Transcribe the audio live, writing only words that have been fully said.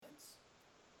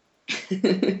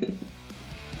think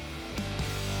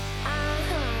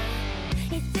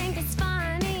it's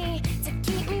funny to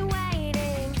keep me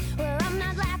waiting? Well, I'm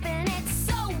not laughing. It's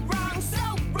so wrong,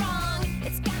 so wrong.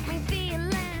 It's got me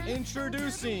feeling.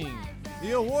 Introducing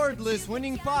the award-list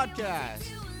winning podcast.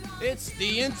 It's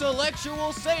the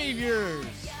Intellectual Saviors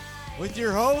with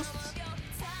your hosts,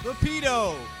 the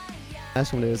Pedo.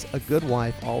 Last one is, a good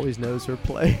wife always knows her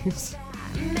place.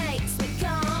 Makes me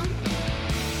come.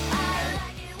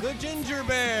 The Ginger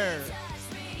Bear.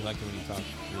 You like it when you talk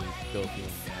really filthy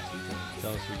and nasty to them.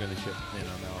 Tell us you're going to ship in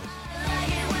on those.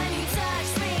 When you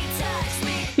touch me, touch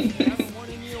me. They haven't won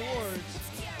any awards,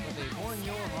 but they've won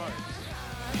your hearts.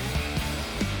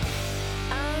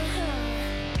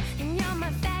 And you're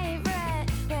my favorite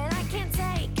when I can't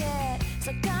take it.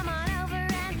 So come on over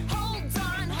and hold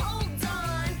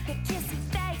on. The kissy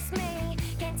face me,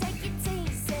 can't take your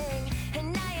teasing.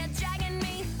 And now you're dragging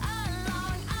me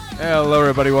along. Hello,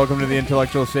 everybody. Welcome to the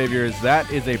Intellectual Saviors.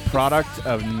 That is a product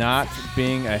of not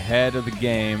being ahead of the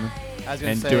game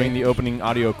and doing the opening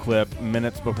audio clip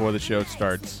minutes before the show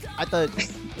starts. I thought,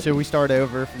 should we start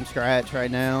over from scratch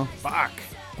right now? Fuck.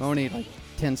 We only need like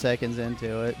 10 seconds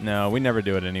into it. No, we never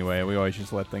do it anyway. We always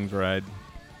just let things ride.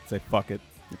 Say fuck it.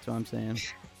 That's what I'm saying.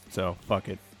 So, fuck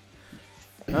it.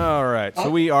 All right. So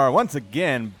we are once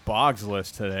again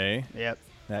Boggs-less today. Yep.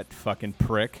 That fucking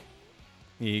prick.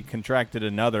 He contracted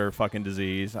another fucking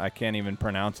disease. I can't even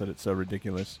pronounce it. It's so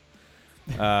ridiculous.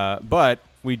 But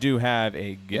we do have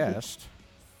a guest.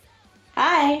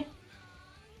 Hi,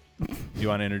 Do you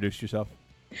want to introduce yourself?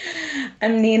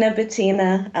 I'm Nina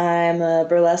Betina. I'm a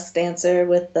burlesque dancer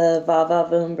with the Va Va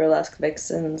Voom Burlesque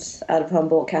Vixens out of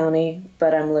Humboldt County,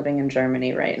 but I'm living in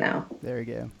Germany right now. There you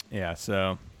go. Yeah,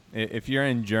 so if you're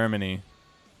in Germany,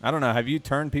 I don't know, have you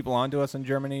turned people on to us in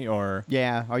Germany or?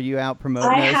 Yeah, are you out promoting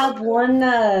I us? have one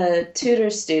tutor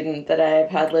student that I've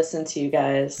had listen to you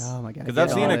guys. Oh my god. Because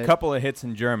I've seen a couple of hits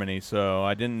in Germany, so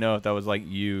I didn't know if that was like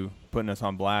you putting us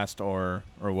on blast or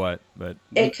what, but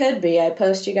It could be. I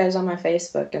post you guys on my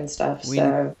Facebook and stuff,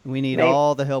 so We need maybe-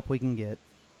 all the help we can get.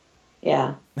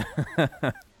 yeah.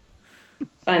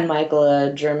 Find Michael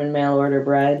a German mail order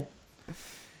bride.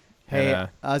 Hey, Yeah.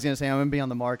 I was going to say, I'm going to be on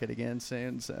the market again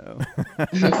soon, so.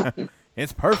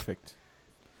 it's perfect.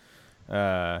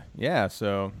 Yeah,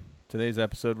 so today's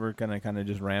episode we're going to kind of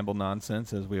just ramble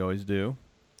nonsense as we always do.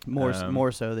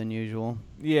 More so than usual.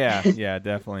 Yeah, yeah,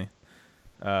 definitely.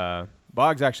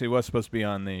 Boggs actually was supposed to be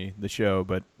on the show,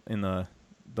 but in the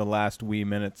last wee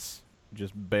minutes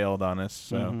just bailed on us.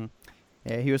 So Mhm.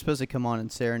 Yeah, he was supposed to come on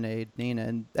and serenade Nina,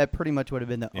 and that pretty much would have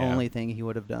been the Yeah. only thing he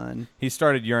would have done. he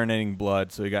started urinating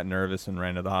blood, so he got nervous and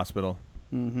ran to the hospital.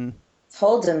 Mm-hmm.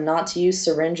 Told him not to use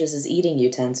syringes as eating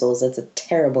utensils. That's a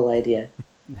terrible idea.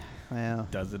 Well,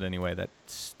 Does it anyway, that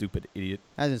stupid idiot.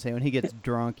 I was going to say, when he gets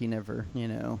drunk, he never,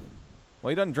 Well,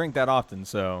 he doesn't drink that often,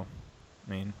 so,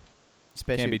 I mean,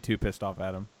 especially, can't be too pissed off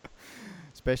at him.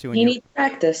 especially when You you're... need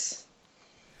practice.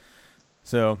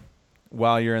 So,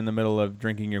 while you're in the middle of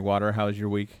drinking your water, how's your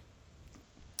week?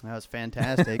 That was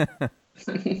fantastic.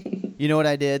 You know what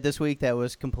I did this week that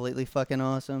was completely fucking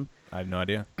awesome? I have no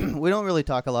idea. We don't really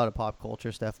talk a lot of pop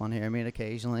culture stuff on here. I mean,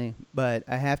 occasionally. But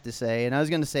I have to say, and I was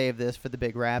going to save this for the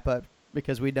big wrap-up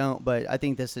because we don't, but I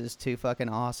think this is too fucking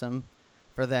awesome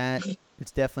for that.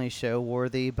 It's definitely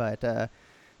show-worthy, but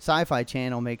Sci-Fi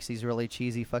Channel makes these really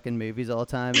cheesy fucking movies all the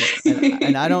time.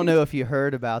 And I don't know if you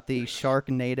heard about the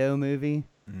Sharknado movie.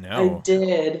 No. I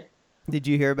did. Did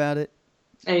you hear about it?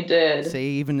 I did.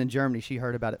 See, even in Germany, she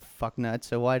heard about it, fuck nuts.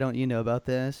 So why don't you know about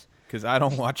this? Because I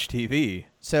don't watch TV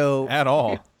So at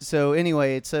all. So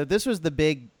anyway, so this was the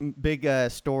big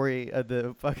story of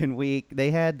the fucking week.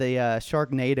 They had the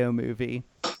Sharknado movie,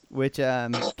 which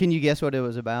can you guess what it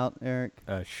was about, Eric?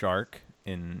 A shark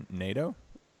in NATO?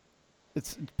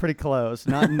 It's pretty close.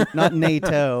 Not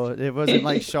NATO. It wasn't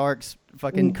like sharks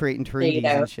fucking creating treaties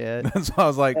and shit. That's why I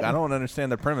was like, I don't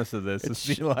understand the premise of this. Is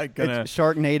he like gonna? It's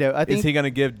Sharknado. I think Is he gonna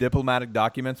give diplomatic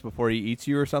documents before he eats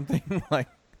you or something? Like,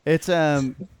 it's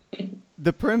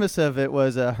the premise of it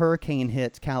was a hurricane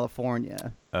hits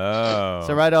California. oh,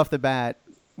 So right off the bat,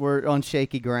 we're on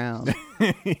shaky ground.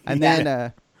 And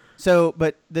then,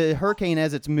 but the hurricane,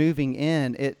 as it's moving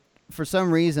in, for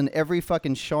some reason, every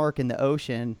fucking shark in the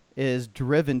ocean is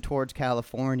driven towards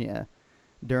California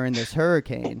during this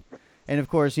hurricane. And of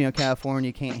course,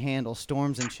 California can't handle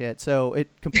storms and shit. So it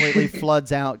completely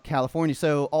floods out California.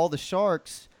 So all the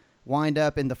sharks wind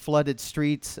up in the flooded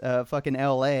streets of fucking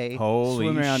L.A. Holy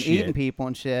swimming around shit. eating people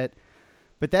and shit.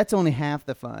 But that's only half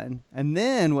the fun. And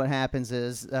then what happens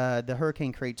is the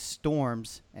hurricane creates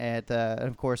storms. And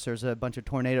of course, there's a bunch of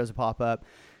tornadoes that pop up.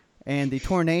 And the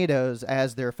tornadoes,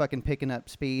 as they're fucking picking up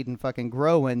speed and fucking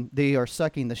growing, they are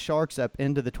sucking the sharks up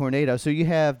into the tornado. So you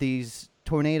have these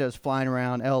tornadoes flying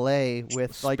around L.A.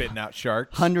 with like spitting out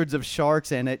sharks, hundreds of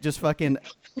sharks in it, just fucking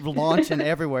launching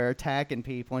everywhere, attacking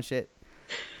people and shit.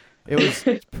 It was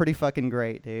pretty fucking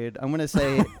great, dude. I'm gonna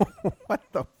say, what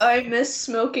the? I miss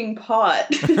smoking pot.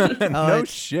 No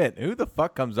shit. Who the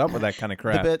fuck comes up with that kind of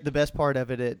crap? The best part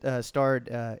of it starred.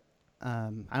 I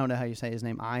don't know how you say his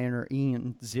name,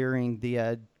 Ian Ziering,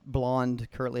 the blonde,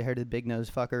 curly-haired,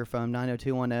 big-nosed fucker from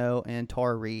 90210, and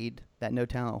Tara Reid, that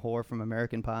no-talent whore from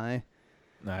American Pie.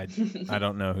 I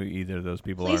don't know who either of those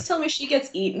people Please are. tell me she gets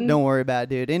eaten. Don't worry about it,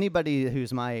 dude. Anybody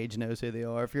who's my age knows who they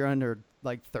are. If you're under,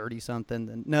 like, 30-something,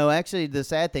 then... No, actually, the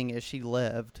sad thing is she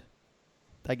lived.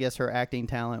 I guess her acting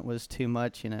talent was too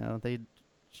much, you know.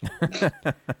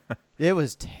 It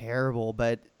was terrible,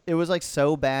 but... It was like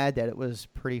so bad that it was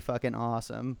pretty fucking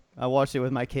awesome. I watched it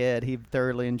with my kid. He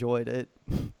thoroughly enjoyed it.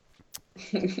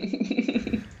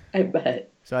 I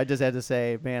bet. So I just had to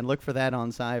say, man, look for that on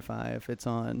Sci-Fi if it's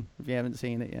on. If you haven't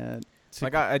seen it yet, it's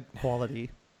Like I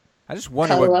quality. I just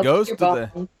wonder Cuddle what up goes with through your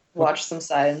bone, watch some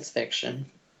science fiction.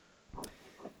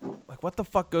 like what the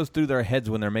fuck goes through their heads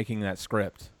when they're making that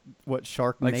script? What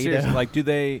Sharknado? Like seriously, like do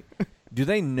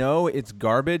they know it's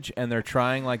garbage and they're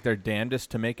trying like their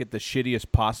damnedest to make it the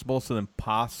shittiest possible, so then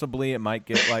possibly it might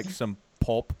get like some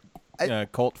pulp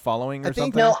cult following or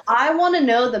something? No, I want to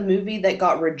know the movie that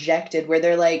got rejected where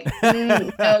they're like,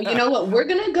 no, you know what? We're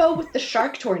going to go with the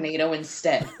shark tornado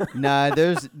instead. Nah,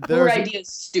 Your idea is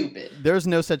stupid. There's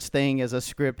no such thing as a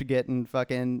script getting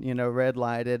fucking, red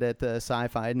lighted at the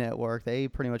Sci-Fi Network. They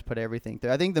pretty much put everything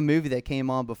through. I think the movie that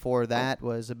came on before that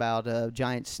was about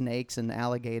giant snakes and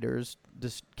alligators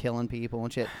just killing people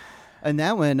and shit. And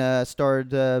that one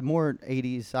starred more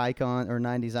 80s icon or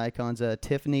 90s icons,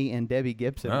 Tiffany and Debbie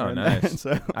Gibson. Oh, nice.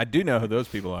 So, I do know who those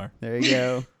people are. there you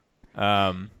go.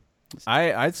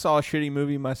 I saw a shitty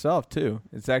movie myself, too.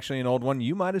 It's actually an old one.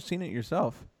 You might have seen it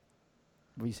yourself.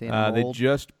 We seen They old?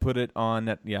 just put it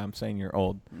on. Yeah, I'm saying you're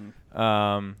old.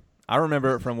 I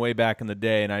remember it from way back in the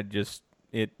day, and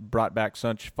it brought back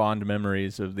such fond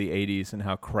memories of the 80s and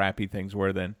how crappy things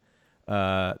were then.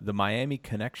 The Miami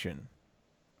Connection.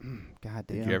 God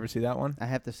damn. Did you ever see that one? I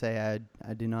have to say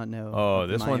I do not know. Oh, of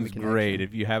the this Miami one's Connection. great.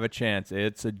 If you have a chance,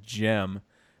 it's a gem.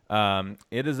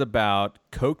 It is about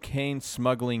cocaine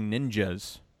smuggling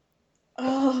ninjas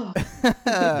Oh,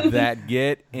 that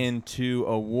get into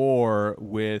a war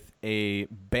with a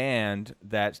band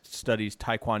that studies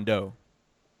Taekwondo.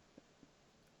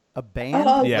 A band?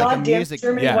 Oh, Yeah. God Like a damn music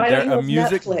Germany, Yeah, why don't they're you a have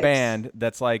music Netflix? band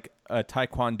that's like a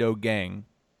Taekwondo gang.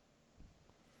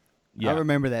 Yeah. I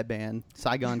remember that band,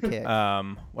 Saigon Kick.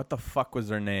 What the fuck was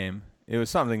their name? It was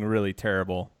something really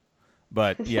terrible.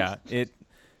 But yeah,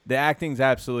 the acting's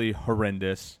absolutely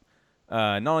horrendous.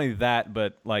 Not only that,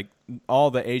 but like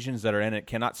all the Asians that are in it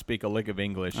cannot speak a lick of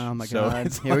English. Oh my So God!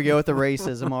 it's Here we go with the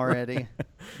racism already.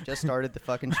 Just started the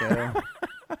fucking show.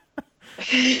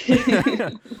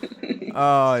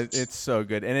 Oh, it's so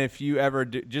good. And if you ever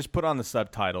just put on the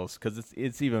subtitles, because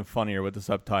it's even funnier with the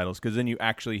subtitles, because then you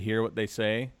actually hear what they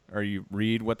say or you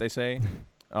read what they say.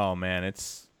 Oh man,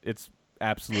 it's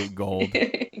absolute gold.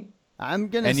 I'm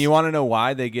gonna. And you want to know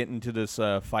why they get into this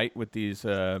fight with these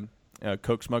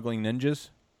coke smuggling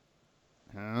ninjas?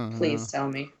 Please tell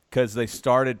me. Because they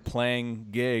started playing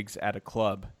gigs at a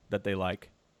club that they like.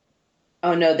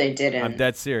 Oh, no, they didn't. I'm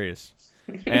dead serious.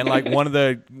 And like one of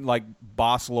the like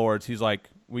boss lords, he's like,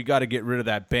 "We got to get rid of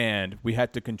that band. We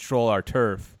have to control our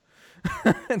turf."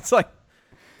 It's like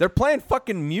they're playing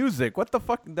fucking music. What the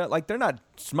fuck? They're not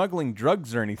smuggling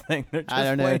drugs or anything. They're just I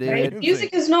don't know, playing dude.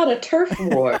 Music is not a turf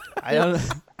war. I don't.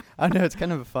 I know it's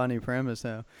kind of a funny premise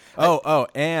though.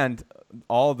 And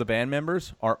all of the band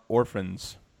members are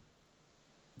orphans.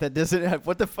 That doesn't have.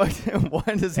 What the fuck?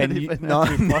 Why does that And even? not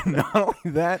have to be funny?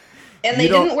 only that, And they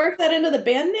didn't work that into the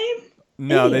band name?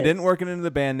 no, they Idiots. didn't work it into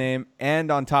the band name. And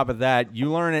on top of that,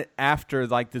 you learn it after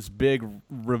like this big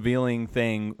revealing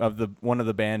thing of one of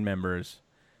the band members.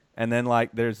 And then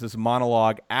like there's this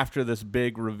monologue after this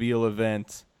big reveal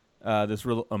event, this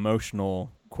real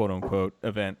emotional quote unquote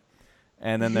event.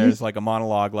 And then there's like a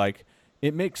monologue like,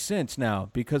 "It makes sense now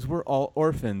because we're all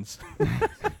orphans."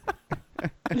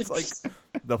 It's like,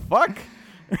 the fuck?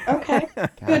 Okay,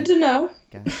 good to know.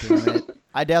 God damn it.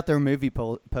 I doubt their movie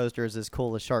poster is as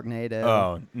cool as Sharknado.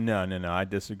 Oh, no, I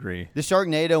disagree. The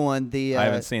Sharknado one, I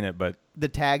haven't seen it, but the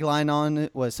tagline on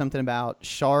it was something about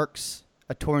sharks,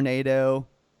 a tornado,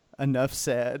 enough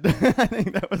said. I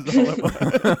think that was all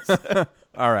it was.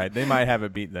 all right, they might have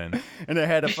it beat then. And it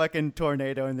had a fucking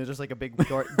tornado and there's just like a big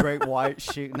great white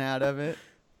shooting out of it.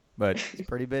 But It's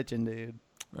pretty bitchin', dude.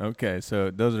 Okay,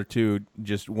 so those are two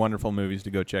just wonderful movies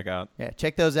to go check out. Yeah,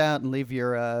 check those out and leave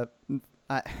your.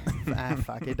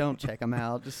 Fuck it, don't check them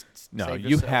out. Just No, save you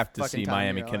yourself have to fucking see time of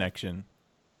Miami your life. Connection.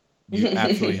 You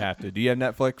absolutely have to. Do you have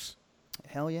Netflix?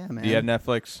 Hell yeah, man. Do you have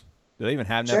Netflix? Do they even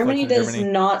have Netflix Germany in does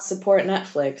Germany? not support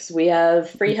Netflix. We have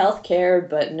free healthcare,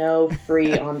 but no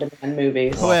free on-demand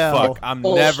movies. Well, Fuck, I'm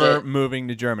bullshit. never moving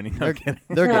to Germany. No They're, kidding.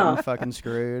 they're No. getting fucking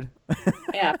screwed.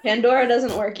 Yeah, Pandora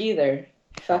doesn't work either.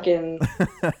 Fucking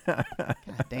God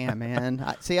damn, man.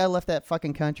 I left that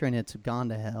fucking country and it's gone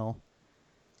to hell.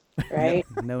 right.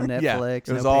 No Netflix. Yeah, it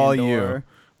was no all Pandora.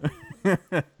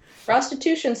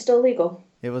 Prostitution's still legal.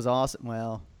 It was awesome.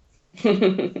 Well,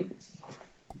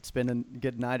 spend a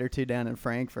good night or two down in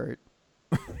Frankfurt.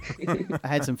 I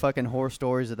had some fucking horror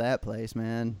stories at that place,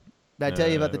 man. Did I tell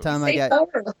you about the time I Safe got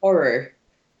or horror?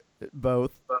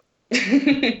 both?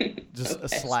 Just a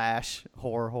Okay. slash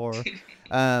horror.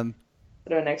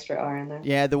 Throw an extra R in there.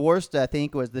 Yeah, the worst I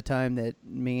think was the time that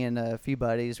me and a few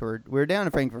buddies we were down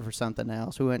in Frankfurt for something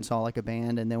else. We went and saw like a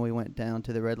band, and then we went down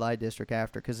to the red light district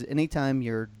after. Because anytime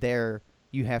you're there,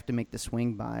 you have to make the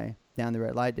swing by down the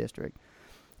red light district,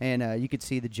 and you could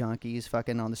see the junkies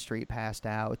fucking on the street passed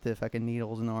out with the fucking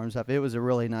needles and arms up. It was a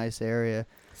really nice area.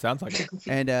 Sounds like it.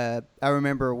 And I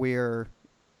remember we were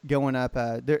going up.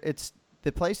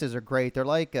 The places are great. They're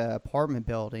like apartment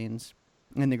buildings,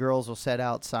 and the girls will sit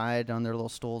outside on their little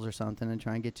stools or something and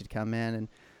try and get you to come in. And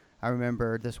I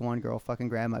remember this one girl fucking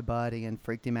grabbed my buddy and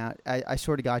freaked him out. I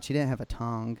swear to God, she didn't have a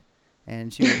tongue,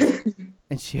 and she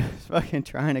was fucking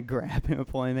trying to grab him and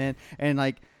pull him in, and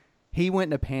like. He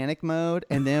went into panic mode,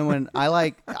 and then when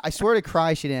I swear to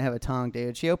Christ, she didn't have a tongue,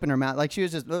 dude. She opened her mouth, like she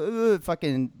was just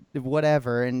fucking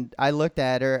whatever, and I looked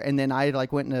at her, and then I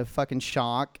like went into fucking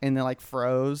shock, and then like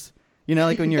froze. You know,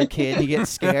 like when you're a kid, you get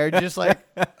scared, just like,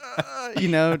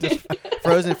 just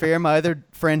frozen fear. My other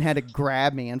friend had to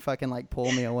grab me and fucking like pull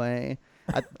me away.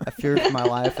 I feared for my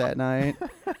life that night.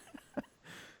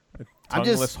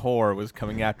 Tongueless whore was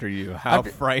coming after you. How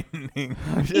frightening.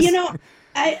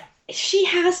 She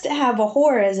has to have a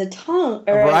whore as a tongue,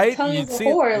 or Right? a tongue You'd as a see-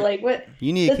 whore. Like what?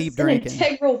 You need to That's keep an drinking.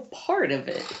 integral part of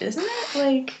it, isn't it?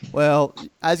 Like, Well,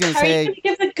 I was gonna how are you say. gonna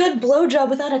give a good blowjob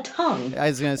without a tongue? I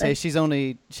was gonna say she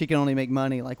can only make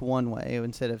money like one way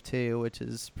instead of two, which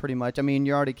is pretty much. I mean,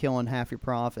 you're already killing half your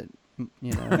profit.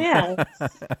 You know. Yeah,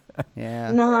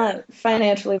 Yeah. not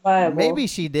financially viable. Maybe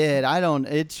she did. I don't.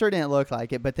 It sure didn't look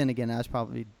like it. But then again, I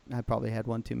probably had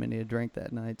one too many to drink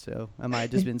that night, so I might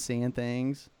have just been seeing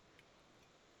things.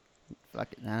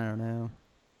 Fuck it, I don't know.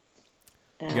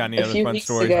 You got any a other few fun weeks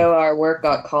stories? ago, our work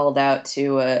got called out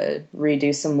to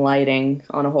redo some lighting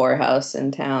on a whorehouse in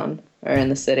town or in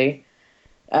the city.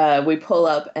 We pull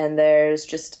up and there's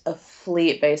just a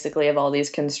fleet basically of all these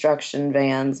construction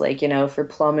vans, like, for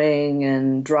plumbing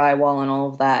and drywall and all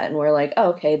of that. And we're like, oh,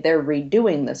 okay, they're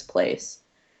redoing this place.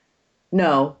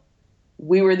 No,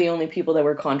 we were the only people that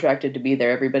were contracted to be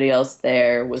there. Everybody else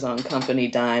there was on company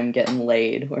dime getting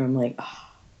laid, where I'm like, oh,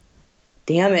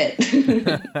 damn it.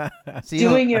 See,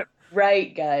 Doing it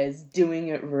right, guys. Doing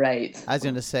it right. I was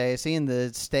gonna say, see in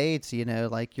the States,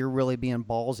 like you're really being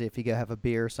ballsy if you go have a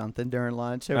beer or something during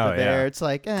lunch over Oh, there. yeah. It's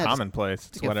like Commonplace.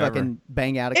 It's just whatever. fucking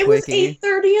bang out a It was quickie.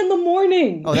 8:30 in the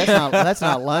morning. Oh, that's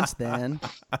not lunch then.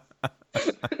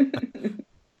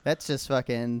 That's just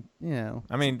fucking,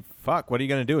 I mean, fuck. What are you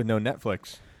gonna do with no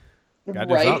Netflix? Gotta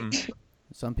do right. something.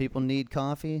 Some people need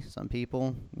coffee. Some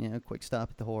people, quick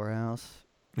stop at the whorehouse.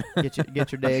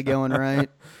 Get your day going right.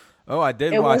 Oh, I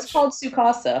did It watch. was called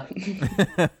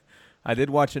Sukasa. I did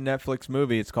watch a Netflix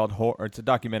movie. It's called it's a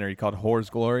documentary called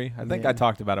Whore's Glory. I think Yeah. I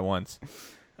talked about it once.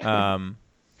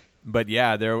 But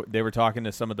yeah, they were talking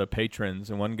to some of the patrons,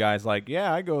 and one guy's like,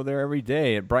 "Yeah, I go there every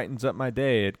day. It brightens up my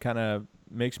day. It kind of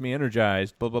makes me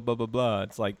energized." Blah blah blah blah blah.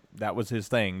 It's like that was his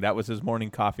thing. That was his morning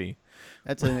coffee.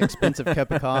 That's an expensive cup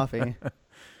of coffee.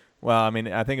 Well, I mean,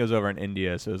 I think it was over in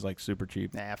India, so it was like super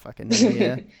cheap. Nah, fucking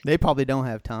India. They probably don't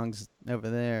have tongues over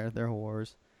there. They're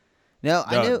whores. No,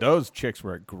 I know. Those chicks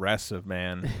were aggressive,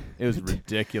 man. It was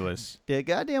ridiculous. The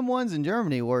goddamn ones in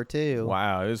Germany were too.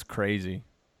 Wow, it was crazy.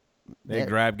 They Yeah.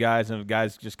 grabbed guys, and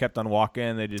guys just kept on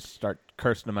walking. They just start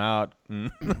cursing them out.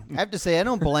 I have to say, I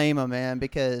don't blame them, man,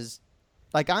 because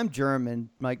like I'm German,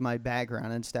 like my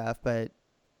background and stuff, but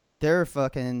they're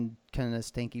fucking kind of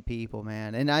stinky people,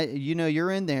 man. And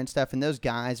you're in there and stuff, and those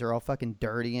guys are all fucking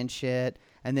dirty and shit.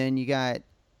 And then you got,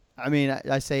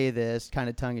 I say this kind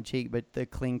of tongue in cheek, but the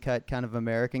clean cut kind of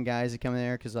American guys that come in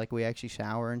there because like we actually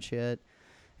shower and shit,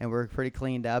 and we're pretty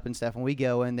cleaned up and stuff. And we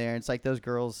go in there, and it's like those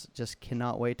girls just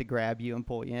cannot wait to grab you and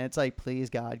pull you in. It's like, please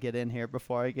God, get in here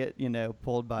before I get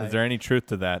pulled by. Is there any truth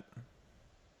to that?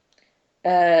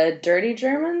 Dirty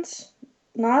Germans?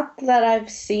 Not that I've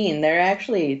seen. They're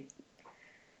actually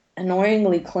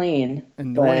annoyingly clean.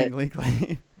 Annoyingly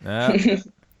clean.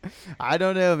 I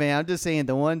don't know, man. I'm just saying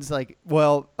the ones like,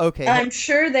 well, okay. I'm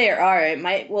sure they are. It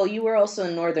might. Well, you were also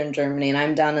in northern Germany, and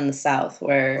I'm down in the south,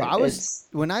 where Well, it's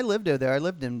when I lived over there. I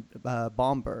lived in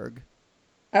Bamberg,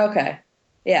 okay.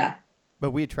 Yeah.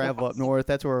 but we travel up north.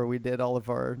 That's where we did all of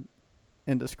our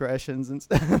indiscretions and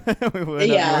stuff. We went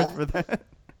Yeah. up north for that.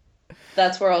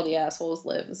 That's where all the assholes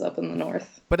live, is up in the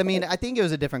north. But I mean, I think it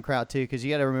was a different crowd too, because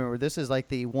you got to remember this is like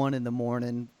the 1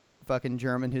 a.m. fucking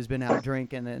German who's been out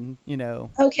drinking, and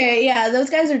Okay, yeah, those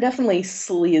guys are definitely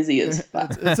sleazy as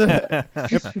fuck.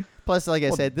 Plus, like I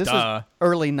said, this duh. was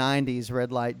early '90s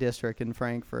red light district in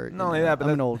Frankfurt. Not only that, but I'm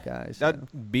that- an old guy. So.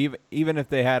 That'd be even if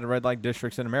they had red light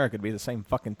districts in America, it'd be the same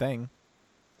fucking thing.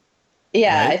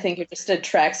 Yeah, Right? I think it just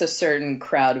attracts a certain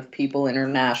crowd of people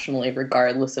internationally,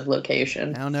 regardless of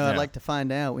location. I don't know. I'd Yeah. like to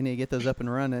find out. We need to get those up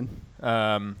and running.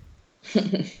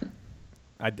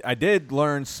 I did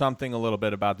learn something a little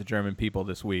bit about the German people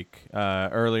this week.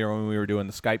 Earlier when we were doing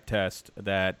the Skype test,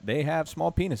 that they have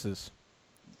small penises.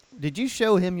 Did you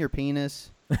show him your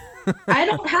penis? I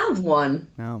don't have one.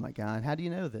 Oh my God! How do you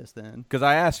know this then? Because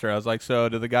I asked her, I was like, "So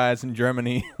do the guys in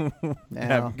Germany No.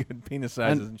 have good penis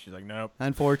sizes?" And she's like, "Nope."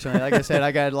 Unfortunately, like I said,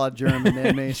 I got a lot of German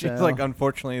in me. She's so like,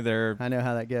 "Unfortunately, they're I know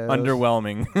how that goes.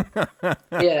 underwhelming."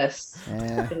 Yes.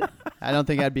 Yeah. I don't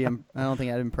think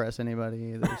I'd impress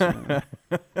anybody either.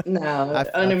 So. No, I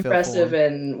feel unimpressive for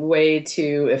 'em. and way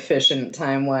too efficient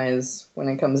time-wise when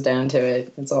it comes down to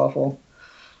it. It's awful.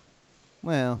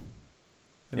 Well.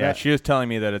 Yeah, she was telling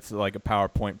me that it's like a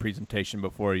PowerPoint presentation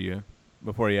before you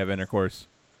have intercourse.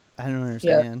 I don't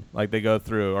understand. Like they go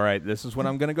through, all right, this is when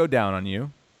I'm going to go down on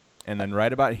you, and then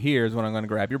right about here is when I'm going to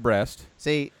grab your breast.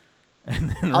 See, And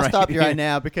then I'll right stop you here- right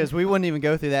now because we wouldn't even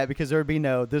go through that because there would be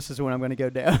no, this is when I'm going to go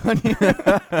down on you.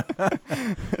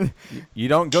 You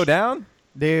don't go down?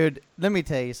 Dude, let me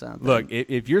tell you something. Look,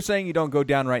 if you're saying you don't go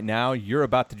down right now, you're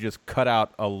about to just cut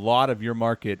out a lot of your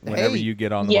market whenever Hey. you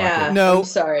get on the Yeah. market. no, I'm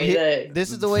sorry, this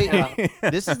is the way. Yeah.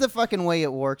 This is the fucking way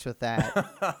it works with that.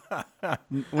 I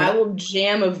will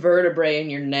jam a vertebrae in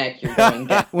your neck. You're going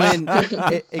down. When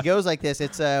it goes like this,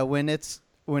 it's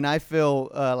when I feel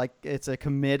like it's a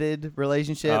committed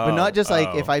relationship, but not just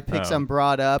like if I pick some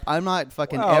broad up. I'm not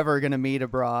fucking Well, ever gonna meet a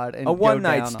broad and A go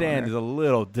one-night down on stand her. is a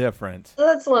little different.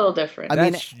 That's a little different. I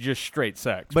mean, That's just straight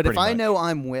sex. But if pretty I much. know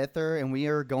I'm with her and we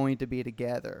are going to be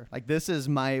together, like this is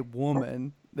my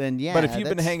woman, then yeah. But if you've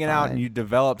been that's hanging out fine. and you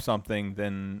develop something,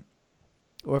 then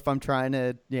or if I'm trying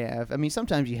to, I mean,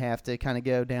 sometimes you have to kind of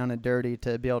go down and dirty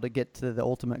to be able to get to the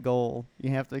ultimate goal. You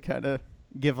have to kind of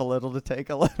give a little to take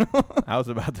a little. I was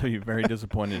about to be very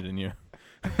disappointed in you.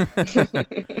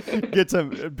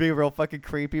 Be real fucking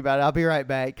creepy about it. I'll be right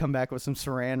back. Come back with some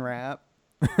saran wrap.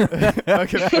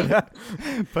 Okay,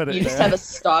 put it You just there. have a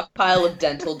stockpile of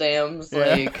dental dams,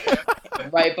 like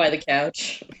right by the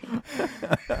couch.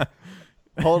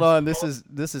 Hold on, this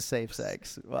is safe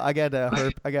sex. Well, I got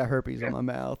herpes on my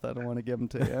mouth. I don't want to give them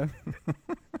to you.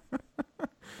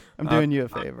 I'm doing you a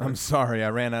favor. I'm sorry, I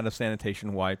ran out of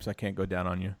sanitation wipes. I can't go down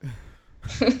on you.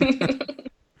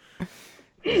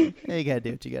 Yeah, you gotta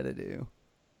do what you gotta do.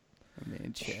 I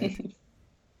mean, shit.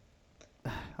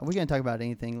 Are we gonna talk about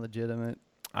anything legitimate?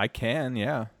 I can,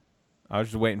 yeah. I was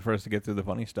just waiting for us to get through the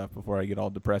funny stuff before I get all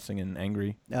depressing and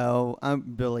angry. No, I'm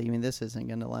believing this isn't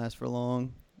gonna last for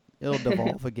long. It'll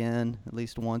devolve again, at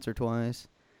least once or twice.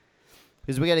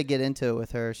 Because we got to get into it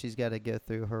with her. She's got to go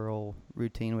through her whole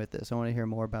routine with this. I want to hear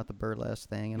more about the burlesque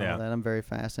thing and Yeah. all that. I'm very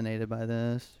fascinated by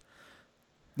this.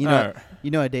 You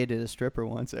know, I dated a stripper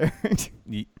once, Eric.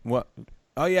 What?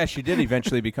 Oh yeah, she did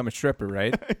eventually become a stripper,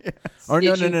 right? Yes. Or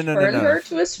Did no, you no, no, turn no, no, her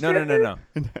to a no, stripper?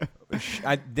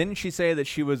 no. Didn't she say that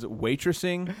she was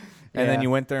waitressing, and then Yeah. you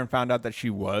went there and found out that she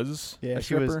was Yeah, a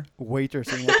she was stripper?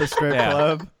 waitressing at the strip Yeah.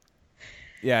 club.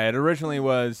 Yeah, it originally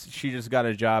was she just got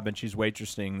a job and she's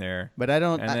waitressing there, But I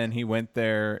don't. and then he went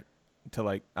there to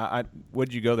like, what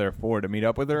did you go there for? To meet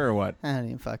up with her or what? I don't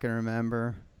even fucking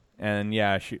remember. And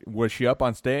yeah, was she up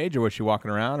on stage or was she walking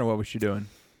around or what was she doing?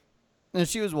 No,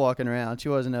 she was walking around. She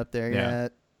wasn't up there Yeah.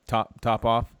 yet. Top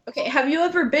off. Okay, have you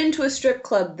ever been to a strip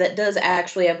club that does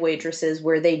actually have waitresses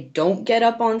where they don't get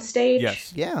up on stage?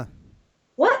 Yes, Yeah.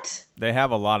 What? they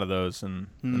have a lot of those in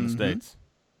the States.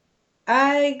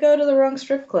 I go to the wrong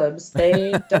strip clubs.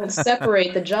 They don't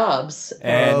separate the jobs.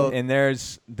 And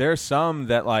there's some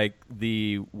that like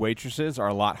the waitresses are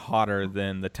a lot hotter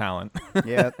than the talent.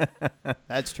 Yep.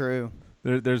 That's true.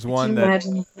 There's Can one you that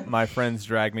imagine? my friends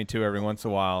drag me to every once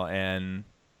in a while, and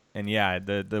yeah,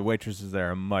 the waitresses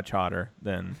there are much hotter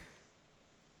than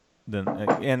than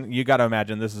and you got to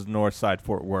imagine this is North Side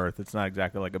Fort Worth. It's not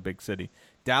exactly like a big city.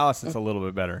 Dallas, it's a little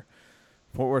bit better.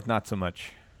 Fort Worth, not so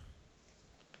much.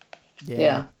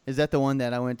 Yeah. Is that the one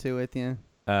that I went to with you?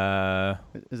 Is that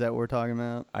what we're talking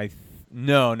about?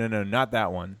 No, not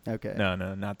that one. Okay. No,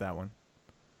 not that one.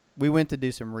 We went to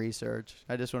do some research.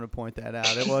 I just want to point that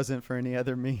out. It wasn't for any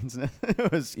other means.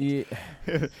 It was. Yeah.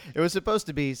 It was supposed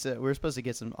to be. So we were supposed to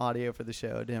get some audio for the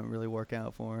show. It didn't really work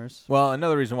out for us. Well,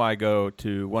 another reason why I go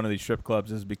to one of these strip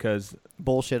clubs is because.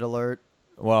 Bullshit alert.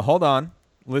 Well, hold on.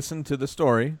 Listen to the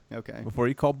story. Okay. Before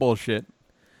you call bullshit.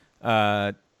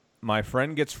 My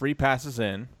friend gets free passes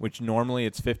in, which normally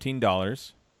it's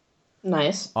 $15.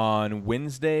 Nice. On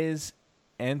Wednesdays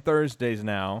and Thursdays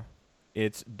now,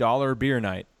 it's dollar beer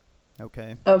night.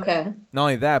 Okay. Okay. Not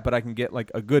only that, but I can get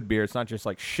like a good beer. It's not just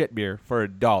like shit beer for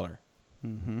 $1.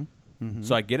 Mm-hmm. Mm-hmm.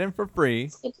 So I get in for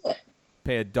free,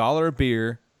 pay $1 a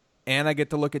beer, and I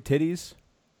get to look at titties.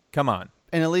 Come on.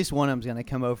 And at least one of them's going to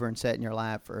come over and sit in your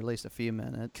lap for at least a few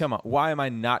minutes. Come on. Why am I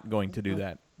not going to do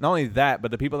that? Not only that,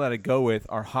 but the people that I go with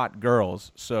are hot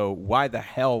girls. So why the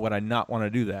hell would I not want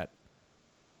to do that?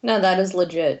 No, that is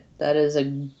legit. That is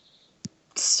a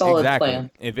solid plan.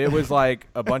 If it was like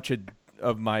a bunch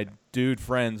of my dude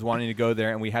friends wanting to go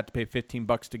there and we had to pay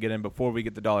 $15 to get in before we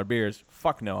get the dollar beers,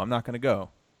 fuck no, I'm not going to go.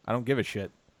 I don't give a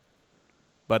shit.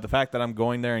 But the fact that I'm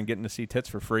going there and getting to see tits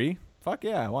for free, fuck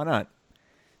yeah, why not?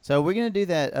 So we're going to do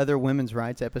that other women's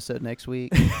rights episode next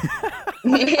week. Is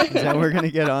that we're going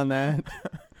to get on that?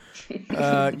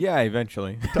 Yeah,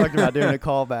 eventually. Talking about doing a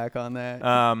callback on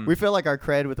that. We feel like our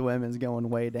cred with women's going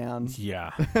way down.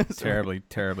 Yeah, terribly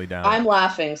down. I'm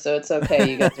laughing, so it's okay.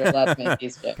 You guys are laughing at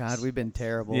these jokes. God, we've been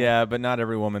terrible. Yeah, but not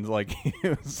every woman's like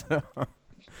you. So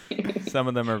some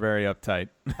of them are very uptight.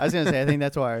 I was going to say, I think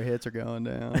that's why our hits are going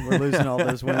down. We're losing all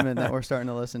those women that we're starting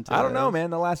to listen to. I don't know,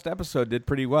 man. The last episode did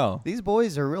pretty well. These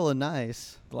boys are really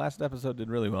nice. The last episode did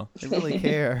really well. They really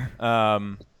care.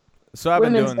 So I've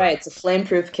been Women's doing. rights, a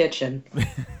flame-proof kitchen.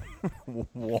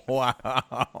 Wow.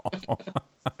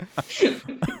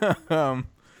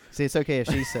 See, it's okay if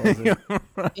she says it.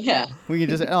 Yeah. We can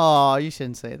just say, oh, you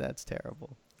shouldn't say that's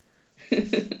terrible.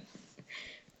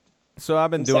 So I've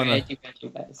been I'm doing sorry, I do got you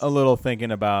guys. a little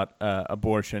thinking about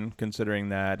abortion, considering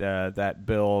that that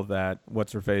bill that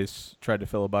what's-her-face tried to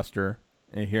filibuster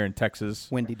here in Texas.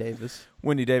 Wendy Davis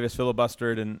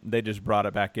filibustered, and they just brought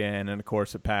it back in, and of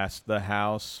course it passed the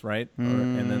House, right?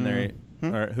 And then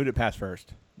or who did it pass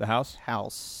first? The House?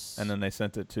 House. And then they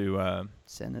sent it to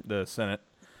Senate. the Senate,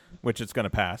 which it's going to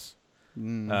pass.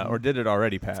 Or did it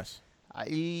already pass?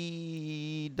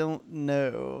 I don't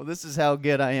know. This is how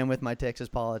good I am with my Texas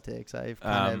politics. I've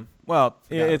kind of well,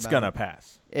 forgot it's about going to it.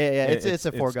 pass. Yeah, it's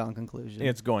a foregone conclusion.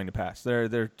 It's going to pass.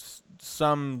 There's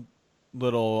some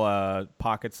little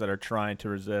pockets that are trying to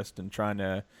resist and trying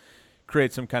to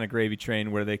create some kind of gravy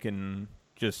train where they can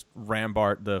just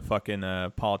rambart the fucking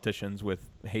politicians with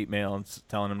hate mail and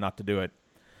telling them not to do it.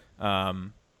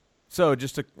 So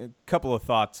just a couple of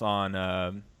thoughts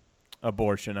on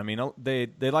abortion. I mean, they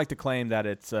like to claim that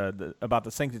it's about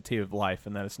the sanctity of life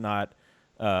and that it's not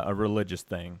a religious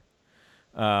thing.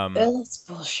 That's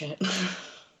bullshit.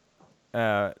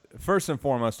 First and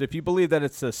foremost, if you believe that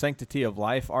it's a sanctity of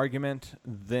life argument,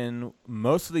 then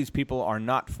most of these people are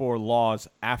not for laws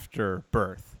after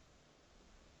birth.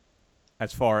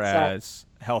 As far as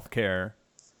healthcare,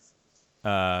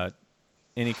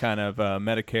 any kind of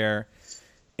Medicare,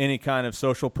 any kind of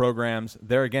social programs,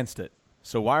 they're against it.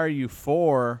 So why are you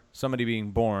for somebody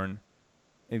being born?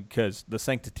 Because the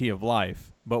sanctity of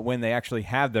life, but when they actually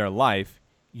have their life,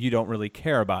 you don't really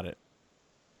care about it.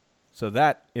 So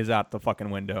that is out the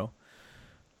fucking window.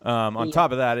 On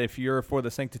top of that, if you're for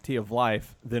the sanctity of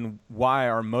life, then why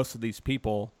are most of these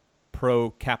people pro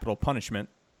capital punishment?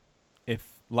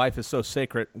 If life is so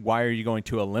sacred, why are you going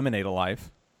to eliminate a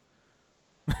life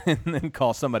and then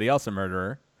call somebody else a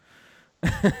murderer?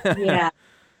 Yeah.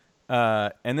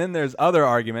 And then there's other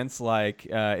arguments like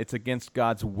it's against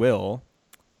God's will.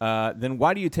 Then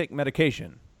why do you take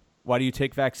medication? Why do you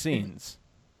take vaccines?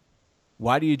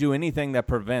 Why do you do anything that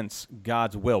prevents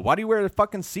God's will? Why do you wear a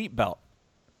fucking seatbelt?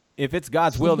 If it's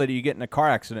God's will that you get in a car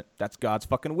accident, that's God's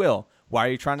fucking will. Why are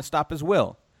you trying to stop his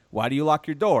will? Why do you lock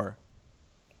your door?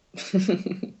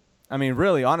 I mean,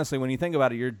 really, honestly, when you think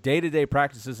about it, your day-to-day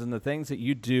practices and the things that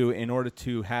you do in order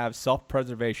to have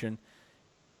self-preservation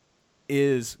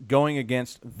is going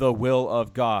against the will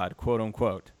of God, quote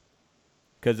unquote.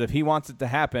 Because if he wants it to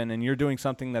happen and you're doing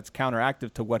something that's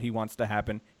counteractive to what he wants to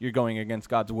happen, you're going against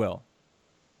God's will.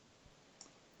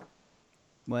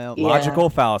 Well, Yeah. Logical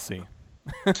fallacy.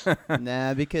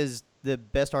 nah, because the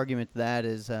best argument to that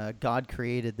is God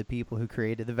created the people who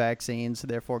created the vaccine, so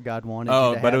therefore God wanted. Oh,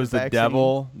 you to but have it was the vaccine.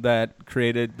 devil that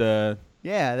created the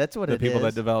That's what it is. people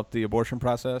that developed the abortion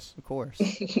process. Of course.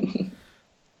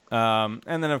 And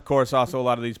then, of course, also a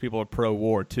lot of these people are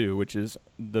pro-war, too, which is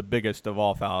the biggest of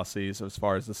all fallacies as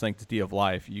far as the sanctity of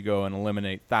life. You go and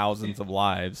eliminate thousands of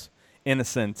lives,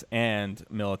 innocent and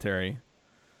military.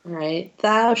 Right.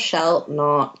 Thou shalt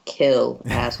not kill,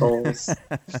 assholes.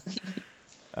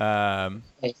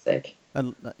 Basic.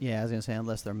 Yeah, I was gonna say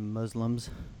unless they're Muslims.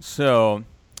 So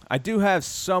I do have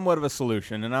somewhat of a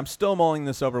solution, and I'm still mulling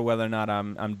this over whether or not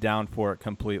I'm down for it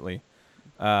completely.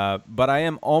 But I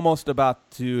am almost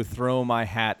about to throw my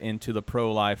hat into the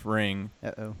pro-life ring.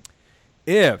 Uh-oh.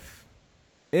 If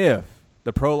the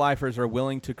pro-lifers are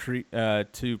willing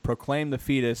to proclaim the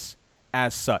fetus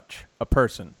as such, a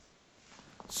person.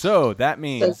 So that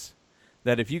means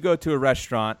that if you go to a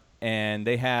restaurant and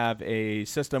they have a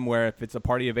system where if it's a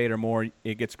party of 8 or more,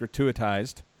 it gets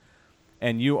gratuitized,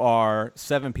 and you are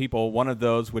 7 people, one of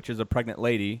those, which is a pregnant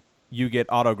lady, you get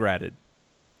auto-graded.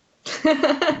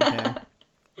 Okay.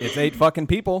 It's 8 fucking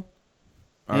people.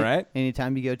 All right?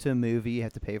 Anytime you go to a movie, you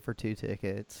have to pay for 2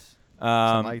 tickets.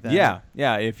 Something like that.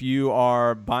 Yeah. If you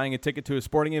are buying a ticket to a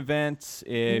sporting event,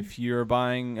 if you're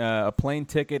buying a plane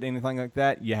ticket, anything like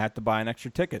that, you have to buy an extra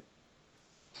ticket.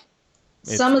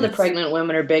 Some of the pregnant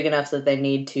women are big enough that they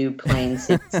need 2 plane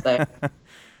seats there.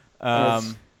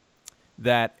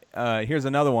 Here's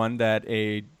another one, that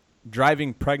a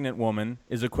driving pregnant woman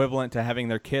is equivalent to having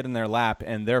their kid in their lap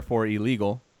and therefore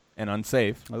illegal and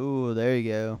unsafe. Oh, there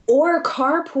you go. Or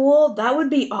carpool. That would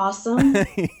be awesome.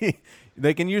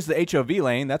 They can use the HOV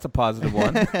lane. That's a positive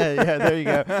one. Yeah, there you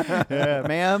go. Yeah,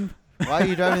 ma'am, why are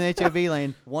you driving the HOV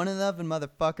lane? 1-11,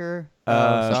 motherfucker.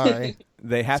 Oh, sorry.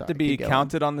 They have to Sorry, be keep going.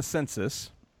 counted on the census.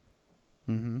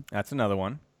 Mm-hmm. That's another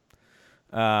one.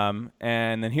 And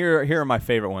then here are my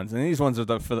favorite ones, and these ones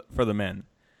are for the men.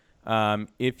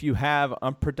 If you have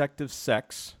unproductive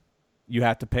sex, you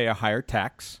have to pay a higher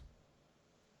tax.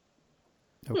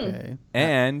 Okay.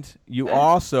 And you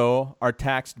also are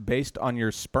taxed based on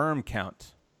your sperm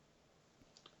count.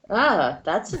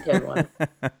 That's a good one.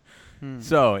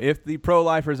 So if the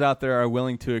pro-lifers out there are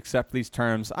willing to accept these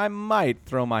terms, I might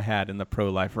throw my hat in the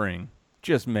pro-life ring.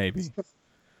 Just maybe.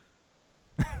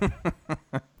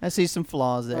 I see some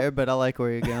flaws there, but I like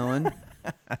where you're going.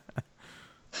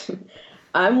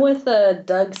 I'm with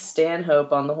Doug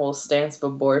Stanhope on the whole stance of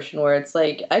abortion, where it's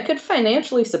like, I could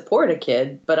financially support a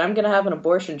kid, but I'm going to have an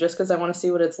abortion just because I want to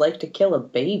see what it's like to kill a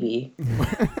baby.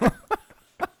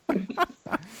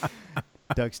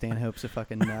 Doug Stanhope's a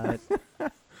fucking nut.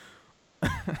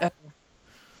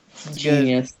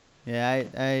 Genius. Yeah,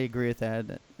 I agree with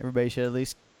that. Everybody should at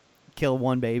least kill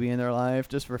one baby in their life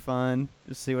just for fun,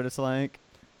 just see what it's like.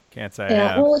 Can't say I Yeah,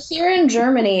 have. well, here in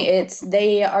Germany,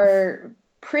 they are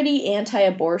pretty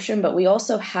anti-abortion, but we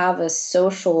also have a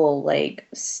social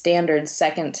standard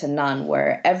second to none,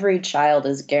 where every child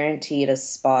is guaranteed a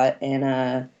spot in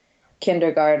a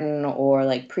kindergarten or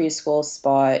preschool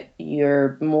spot.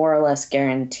 You're more or less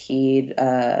guaranteed.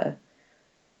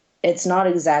 It's not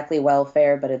exactly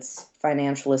welfare, but it's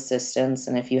financial assistance,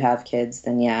 and if you have kids,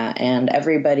 then yeah. And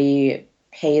everybody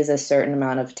pays a certain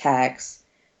amount of tax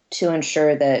to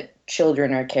ensure that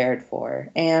children are cared for.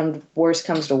 And worst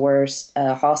comes to worst,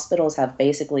 hospitals have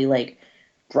basically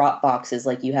drop boxes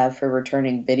like you have for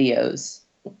returning videos,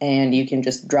 and you can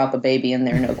just drop a baby in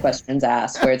there, no questions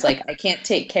asked, where it's like, I can't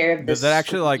take care of this. Does that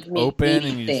actually open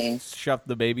and you thing. just shove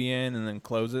the baby in and then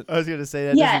close it? I was gonna say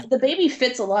that. Yeah, the baby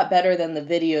fits a lot better than the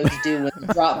videos do with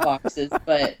the drop boxes,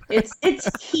 but it's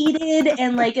heated,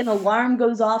 and an alarm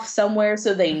goes off somewhere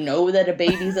so they know that a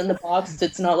baby's in the box.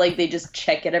 It's not like they just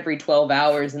check it every 12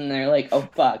 hours and they're like, oh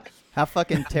fuck. How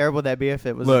fucking terrible would that be if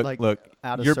it was Look,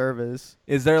 out of you're- service?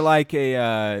 Is there late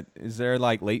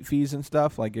fees and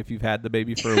stuff? Like if you've had the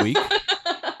baby for a week?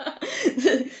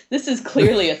 This is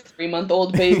clearly a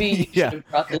 3-month-old baby. You Yeah. should have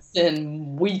brought this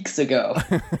in weeks ago.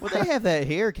 Well, they have that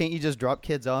here. Can't you just drop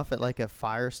kids off at a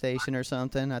fire station or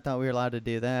something? I thought we were allowed to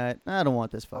do that. I don't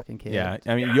want this fucking kid. Yeah.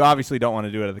 I mean, you obviously don't want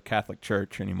to do it at the Catholic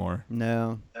Church anymore.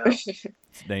 No. It's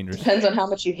dangerous. Depends on how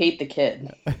much you hate the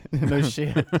kid. No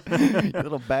shit. You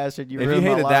little bastard. You If you ruined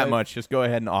hate my it that life. much, just go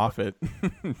ahead and off it.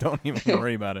 Don't even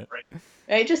worry about it.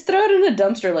 Hey, just throw it in a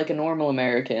dumpster like a normal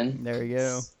American. There you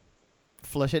go.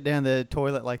 Flush it down the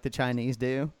toilet like the Chinese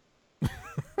do.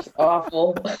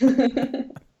 Awful.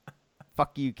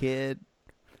 Fuck you, kid.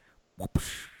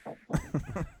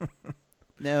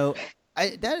 No,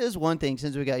 that is one thing.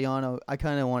 Since we got Yano, I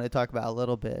kind of want to talk about a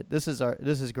little bit. This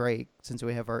is great since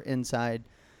we have our inside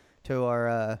to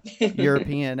our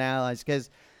European allies, because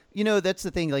That's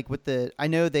the thing. Like I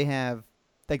know they have,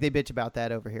 like they bitch about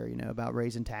that over here, about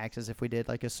raising taxes if we did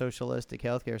like a socialistic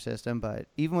healthcare system. But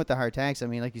even with the higher tax, I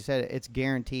mean, like you said, it's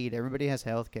guaranteed. Everybody has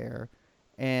healthcare,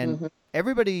 and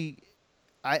everybody.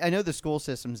 I know the school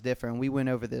system's different. We went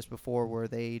over this before, where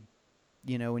they,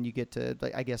 when you get to,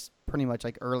 like, I guess pretty much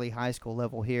like early high school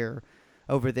level here,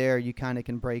 over there you kind of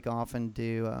can break off and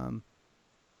do.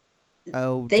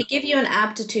 They give you an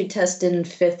aptitude test in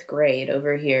 5th grade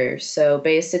over here. So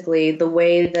basically, the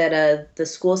way that the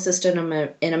school system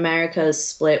in America is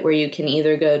split, where you can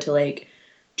either go to like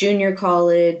junior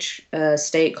college,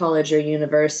 state college, or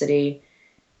university,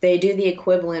 they do the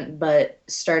equivalent, but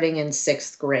starting in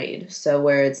 6th grade. So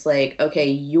where it's like, okay,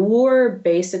 you're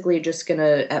basically just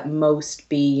gonna at most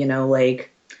be,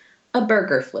 like a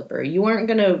burger flipper. You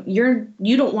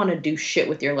don't want to do shit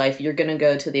with your life. You're going to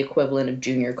go to the equivalent of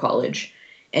junior college.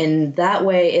 And that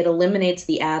way it eliminates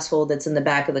the asshole that's in the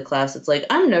back of the class. It's like,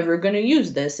 I'm never going to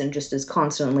use this, and just is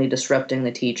constantly disrupting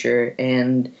the teacher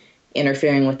and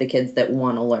interfering with the kids that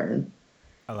want to learn.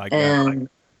 I like that.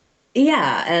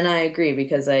 Yeah, and I agree,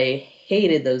 because I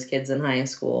hated those kids in high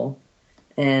school.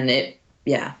 And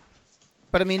yeah.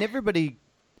 But I mean, everybody,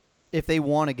 if they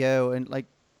want to go and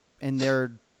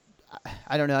they're,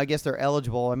 I don't know, I guess they're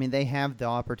eligible. I mean, they have the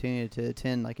opportunity to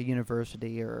attend like a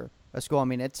university or a school. I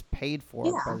mean, it's paid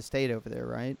for by the state over there,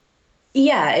 right?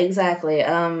 Yeah, exactly.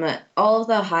 All of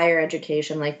the higher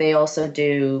education, like they also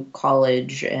do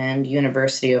college and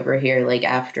university over here, like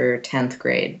after 10th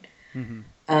grade.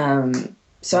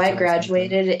 So I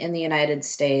graduated in the United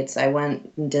States. I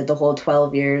went and did the whole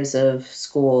 12 years of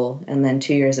school and then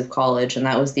 2 years of college. And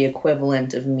that was the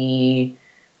equivalent of me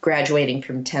graduating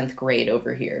from 10th grade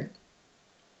over here,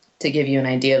 to give you an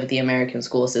idea of the American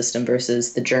school system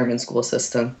versus the German school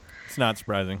system. It's not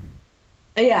surprising.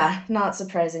 Yeah, not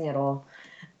surprising at all.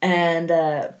 And,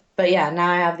 but yeah,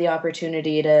 now I have the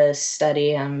opportunity to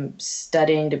study. I'm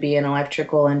studying to be an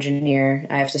electrical engineer.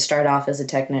 I have to start off as a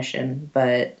technician,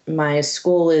 but my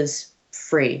school is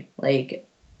free. Like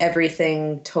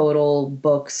everything, total,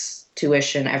 books,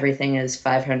 tuition, everything is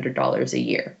 $500 a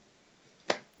year.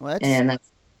 Well,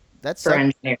 that's for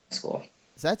engineering school.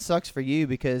 That sucks for you,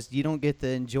 because you don't get to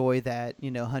enjoy that,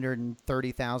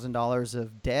 $130,000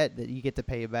 of debt that you get to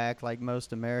pay back like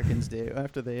most Americans do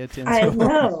after they attend school. I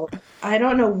know. I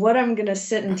don't know what I'm going to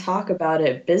sit and talk about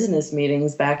at business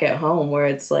meetings back at home, where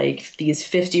it's like these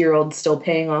 50-year-olds still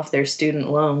paying off their student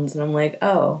loans. And I'm like,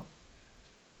 oh,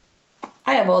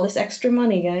 I have all this extra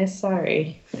money, guys.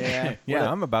 Sorry. Yeah.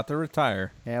 I'm about to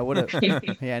retire. Yeah,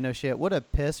 yeah, no shit. What a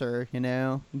pisser,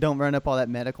 Don't run up all that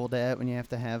medical debt when you have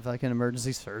to have like an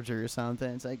emergency surgery or something.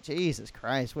 It's like, Jesus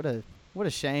Christ, what a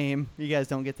shame. You guys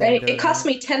don't get that. It cost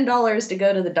me $10 to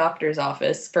go to the doctor's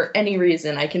office for any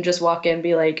reason. I can just walk in and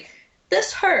be like,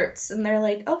 this hurts. And they're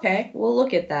like, okay, we'll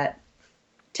look at that.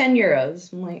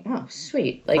 €10. I'm like, oh,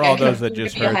 sweet. Like, for all those that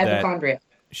just heard that,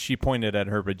 she pointed at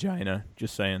her vagina,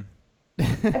 just saying.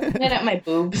 I pointed at my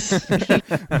boobs.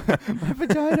 My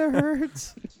vagina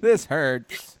hurts. This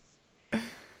hurts.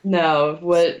 No,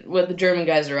 what the German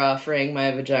guys are offering,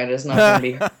 my vagina is not going to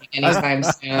be hurting anytime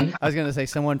soon. I was going to say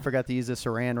someone forgot to use the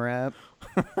saran wrap.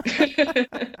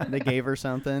 They gave her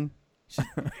something.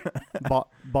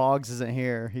 Boggs isn't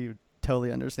here. He would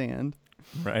totally understand.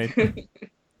 Right.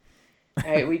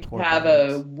 All right, we can have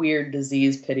a weird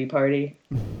disease pity party.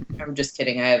 I'm just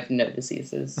kidding. I have no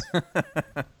diseases.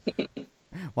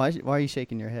 Why are you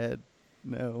shaking your head?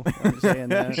 No, I'm saying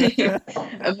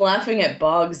that. I'm laughing at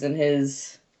Boggs and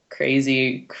his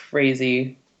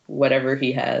crazy whatever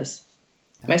he has.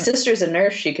 My sister's a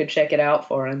nurse. She could check it out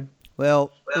for him.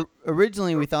 Well,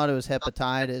 originally we thought it was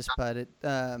hepatitis, but it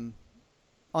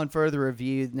on further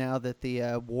review, now that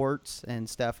the warts and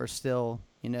stuff are still,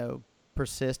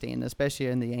 persisting, especially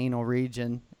in the anal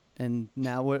region. And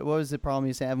now, what was the problem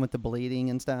he's having with the bleeding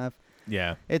and stuff?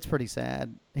 Yeah, it's pretty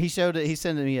sad. He showed it. He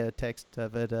sent me a text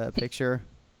of it, a picture.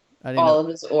 All of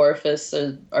his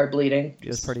orifices are bleeding. It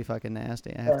was pretty fucking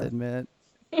nasty, I have to admit.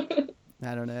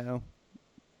 I don't know.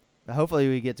 But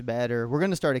hopefully he gets better. We're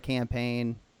going to start a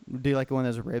campaign. Do like one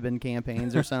of those ribbon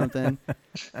campaigns or something.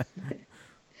 I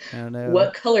don't know.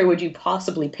 What color would you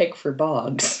possibly pick for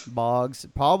Boggs? Boggs,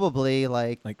 probably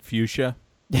like fuchsia.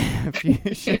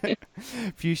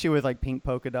 Fuchsia with like pink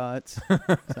polka dots,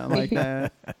 something like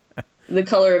that. The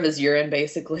color of his urine,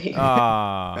 basically.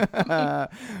 Ah.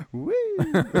 Woo.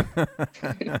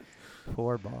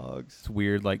 Poor Boggs. It's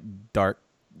weird, like dark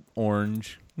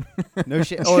orange. No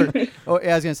shit. Or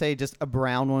I was gonna say just a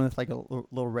brown one with like a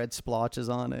little red splotches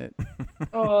on it.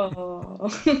 Oh.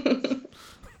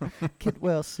 Get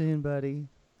well soon, buddy.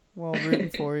 We're all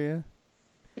rooting for you.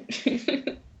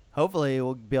 Hopefully,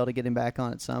 we'll be able to get him back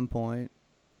on at some point.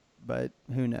 But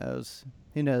who knows?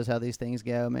 Who knows how these things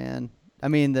go, man? I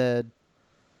mean, the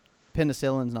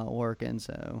penicillin's not working,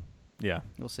 so Yeah.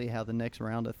 we'll see how the next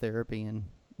round of therapy and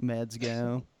meds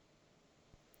go.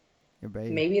 Your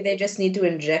baby. Maybe they just need to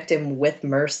inject him with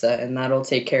MRSA, and that'll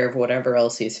take care of whatever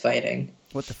else he's fighting.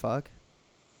 What the fuck?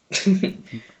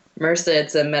 MRSA,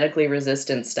 it's a medically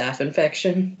resistant staph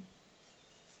infection.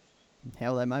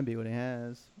 Hell, that might be what he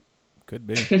has. Could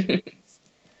be.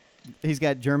 He's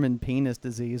got German penis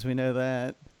disease. We know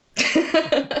that.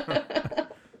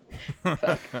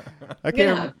 I can't.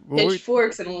 Yeah, Were we,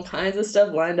 pitchforks and all kinds of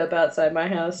stuff lined up outside my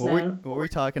house now. were we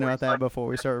talking about that before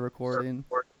we started recording?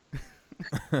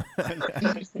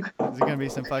 Is it gonna be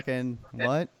some fucking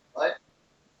what?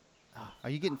 Are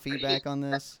you getting feedback on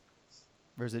this,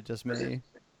 or is it just me?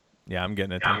 Yeah, I'm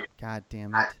getting it. Too. God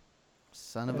damn it,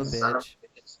 son of a bitch!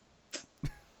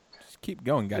 Just keep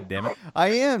going, goddammit. I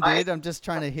am, dude. I'm just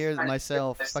trying to hear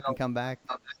myself fucking come back.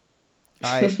 All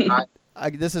right.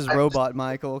 This is Robot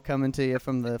Michael coming to you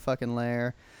from the fucking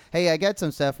lair. Hey, I got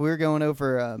some stuff. We were going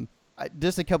over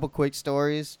just a couple quick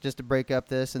stories just to break up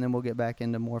this, and then we'll get back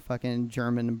into more fucking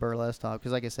German and burlesque talk.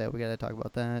 Because like I said, we got to talk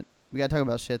about that. We got to talk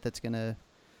about shit that's going to,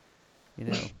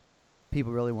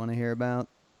 people really want to hear about.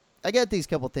 I got these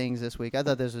couple things this week. I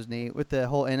thought this was neat with the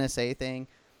whole NSA thing.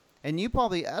 And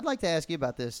I'd like to ask you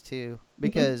about this too.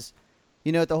 Because,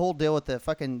 the whole deal with the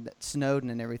fucking Snowden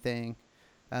and everything.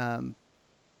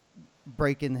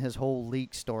 Breaking his whole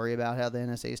leak story about how the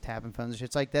NSA is tapping phones and shit.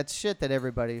 It's like, that's shit that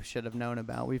everybody should have known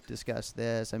about. We've discussed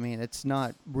this. I mean, it's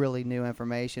not really new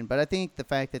information, but I think the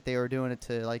fact that they were doing it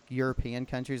to like European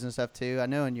countries and stuff too. I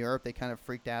know in Europe they kind of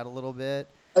freaked out a little bit.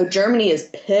 Oh, Germany is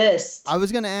pissed. I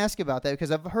was going to ask about that because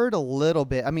I've heard a little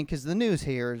bit. I mean, because the news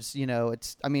here is,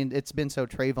 it's been so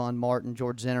Trayvon Martin,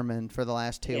 George Zimmerman for the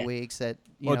last 2 weeks that,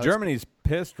 Germany's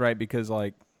pissed, right? Because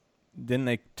like, didn't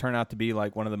they turn out to be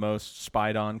like one of the most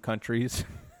spied on countries?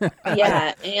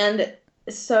 Yeah, and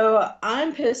so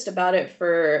I'm pissed about it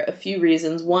for a few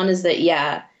reasons. One is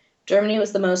that, Germany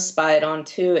was the most spied on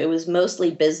too. It was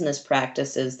mostly business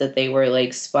practices that they were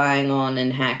like spying on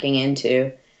and hacking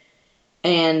into.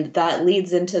 And that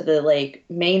leads into the like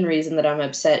main reason that I'm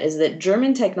upset is that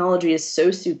German technology is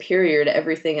so superior to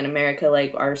everything in America,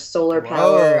 like our solar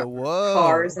power,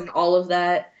 cars and all of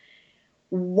that.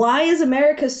 Why is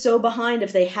America so behind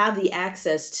if they have the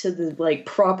access to the like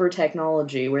proper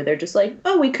technology where they're just like,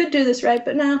 oh, we could do this right,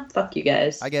 but no, fuck you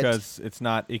guys. I guess because it's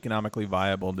not economically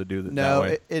viable to do that. No, that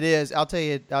way. it is. I'll tell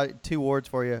you 2 words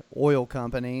for you: oil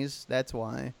companies. That's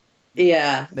why.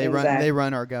 Yeah, they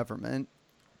run our government.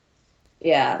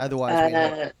 Yeah.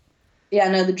 Otherwise,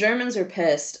 the Germans are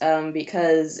pissed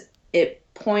because it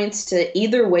points to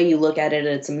either way you look at it,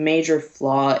 it's a major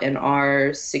flaw in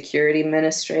our security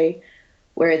ministry.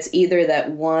 Where it's either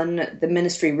that one, the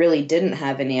ministry really didn't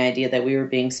have any idea that we were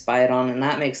being spied on, and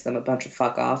that makes them a bunch of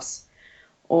fuck-offs.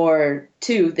 Or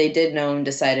 2, they did know and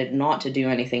decided not to do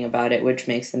anything about it, which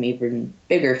makes them even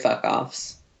bigger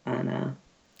fuck-offs. And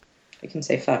I can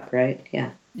say fuck, right?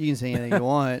 Yeah. You can say anything you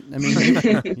want. I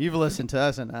mean, you've listened to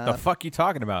us enough. The fuck you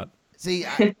talking about? See,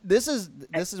 this is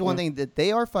one thing that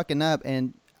they are fucking up,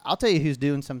 and I'll tell you who's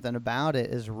doing something about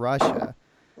it is Russia.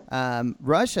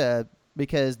 Russia...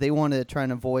 because they want to try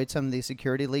and avoid some of these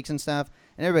security leaks and stuff.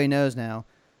 And everybody knows now,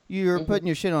 you're putting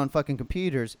your shit on fucking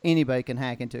computers. Anybody can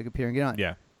hack into a computer and get on.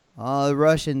 Yeah. Oh, the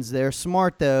Russians, they're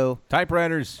smart, though.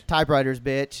 Typewriters,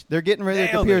 bitch. They're getting rid of their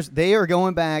computers. They are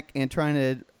going back and trying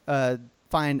to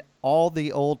find all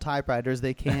the old typewriters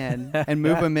they can and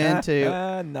move them into.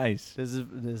 Nice. This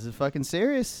is fucking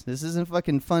serious. This isn't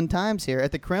fucking fun times here.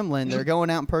 At the Kremlin, they're going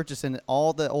out and purchasing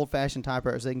all the old-fashioned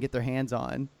typewriters they can get their hands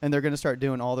on, and they're going to start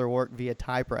doing all their work via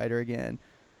typewriter again.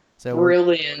 So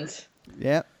brilliant.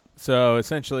 Yep. So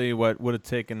essentially what would have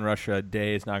taken Russia a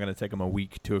day is not going to take them a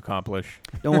week to accomplish.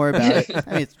 Don't worry about it.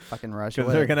 I mean, it's fucking Russia.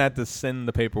 Because they're going to have to send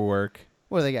the paperwork.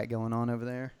 What do they got going on over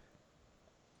there?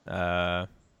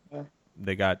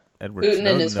 They got Edward Putin Snowden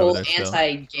and his whole over there still.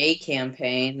 anti-gay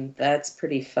campaign. That's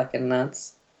pretty fucking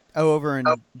nuts. Oh, over in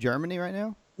Germany right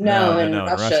now? No, No, in in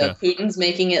Russia. Russia. Putin's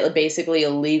making it basically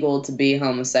illegal to be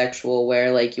homosexual,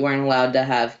 where like you aren't allowed to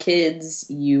have kids.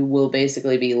 You will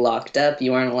basically be locked up.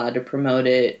 You aren't allowed to promote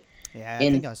it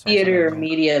in theater or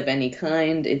media of any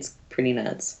kind. It's pretty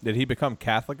nuts. Did he become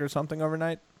Catholic or something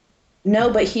overnight?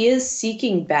 No, but he is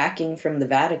seeking backing from the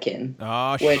Vatican.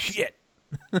 Oh, shit.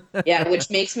 Yeah, which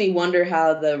makes me wonder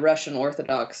how the Russian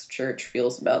Orthodox Church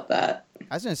feels about that.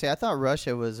 I was going to say, I thought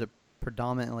Russia was a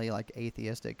predominantly like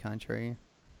atheistic country.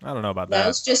 I don't know about That that.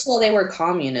 was just while they were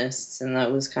communists, and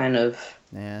that was kind of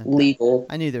Yeah, legal.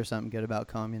 I knew there was something good about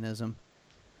communism.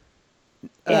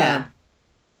 Yeah.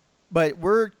 But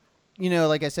we're,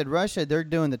 like I said, Russia, they're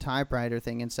doing the typewriter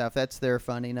thing and stuff. That's their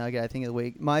funny nugget, I think, of the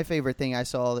week. My favorite thing I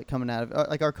saw that coming out of,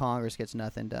 like, our Congress gets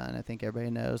nothing done. I think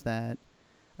everybody knows that.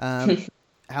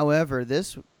 However,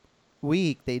 this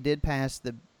week they did pass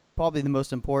probably the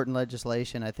most important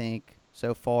legislation, I think,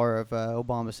 so far of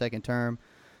Obama's second term.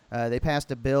 They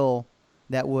passed a bill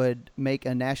that would make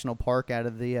a national park out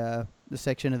of the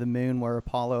section of the moon where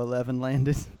Apollo 11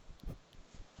 landed.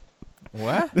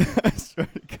 What? I swear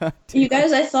to God, You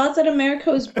guys, I thought that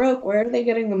America was broke. Where are they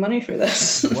getting the money for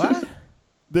this? What?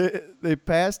 They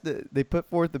passed they put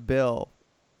forth a bill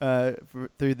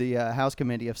through the House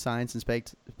Committee of Science and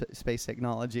Space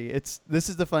Technology. This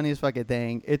is the funniest fucking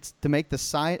thing. It's to make the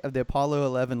site of the Apollo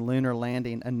 11 lunar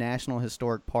landing a national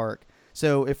historic park.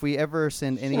 So if we ever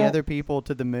send any other people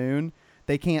to the moon,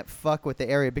 they can't fuck with the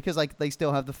area because, like, they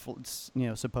still have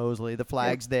supposedly the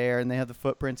flags there and they have the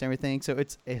footprints and everything. So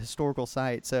it's a historical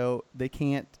site. So they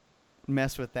can't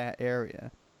mess with that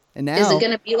area. And now, Is it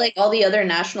going to be like all the other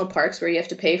national parks where you have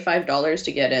to pay $5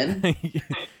 to get in?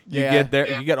 You get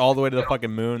there, you get all the way to the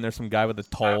fucking moon. There's some guy with a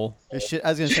toll. I was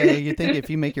gonna say, you'd think if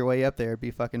you make your way up there, it'd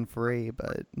be fucking free,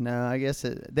 but no, I guess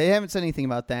they haven't said anything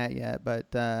about that yet.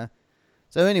 But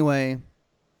so anyway,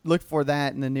 look for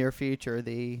that in the near future.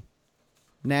 The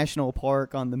national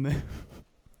park on the moon.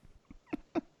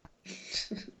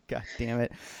 God damn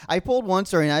it! I pulled one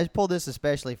story, and I pulled this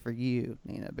especially for you,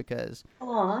 Nina, because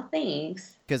Aw,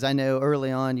 thanks. I know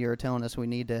early on you were telling us we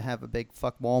need to have a big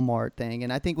fuck Walmart thing,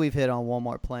 and I think we've hit on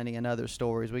Walmart plenty in other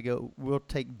stories. We'll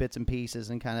take bits and pieces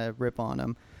and kind of rip on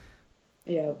them.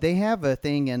 Yeah. They have a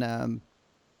thing in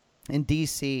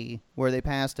D.C. where they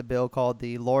passed a bill called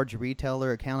the Large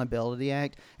Retailer Accountability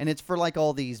Act, and it's for like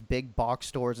all these big box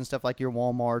stores and stuff like your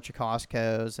Walmarts, your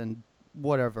Costco's, and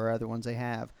whatever other ones they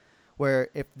have. Where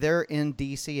if they're in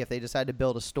D.C., if they decide to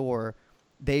build a store,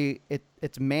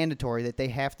 it's mandatory that they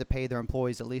have to pay their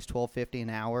employees at least $12.50 an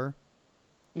hour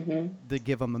to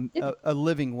give them a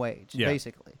living wage,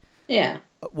 basically. Yeah.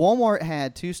 Walmart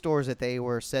had 2 stores that they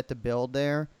were set to build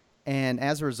there, and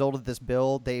as a result of this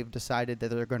bill, they've decided that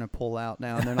they're going to pull out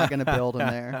now, and they're not going to build them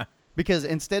there. Because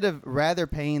instead of rather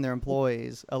paying their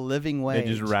employees a living wage,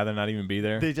 They just rather not even be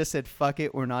there. they just said, fuck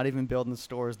it, we're not even building the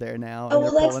stores there now. Oh, and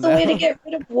well, they're that's pulling the way out. to get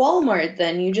rid of Walmart,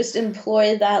 then. You just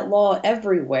employ that law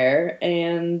everywhere,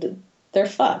 and they're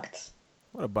fucked.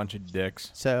 What a bunch of dicks.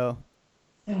 So,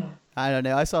 I don't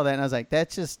know. I saw that, and I was like, that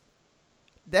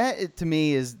to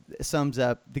me sums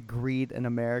up the greed in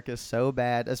America so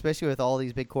bad, especially with all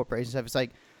these big corporations stuff. It's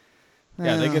like,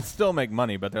 Yeah, they could still make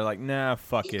money, but they're like, nah,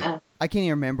 fuck it. I can't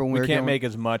even remember when We were can't doing, make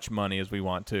as much money as we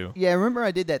want to. Yeah, I remember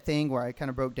I did that thing where I kind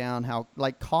of broke down how,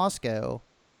 like, Costco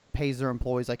pays their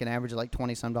employees like an average of like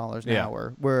 $20-some an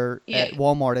hour, where at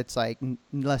Walmart it's like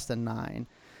less than $9.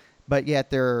 But yet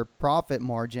their profit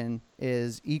margin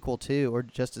is equal to or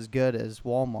just as good as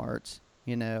Walmart's,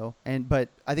 but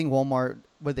I think Walmart,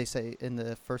 what they say in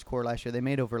the first quarter last year, they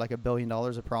made over like $1 billion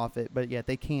of profit, but yet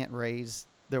they can't raise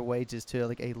their wages to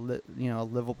like a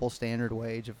livable standard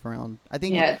wage of around, I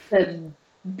think. Yeah, it's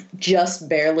just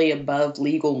barely above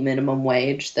legal minimum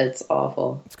wage. That's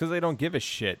awful. It's because they don't give a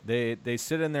shit. They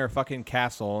sit in their fucking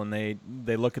castle and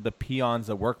they look at the peons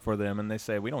that work for them and they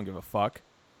say, we don't give a fuck.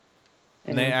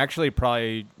 And they actually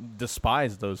probably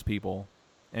despise those people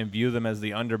and view them as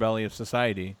the underbelly of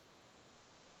society.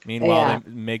 Meanwhile,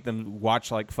 they make them watch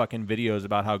like fucking videos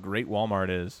about how great Walmart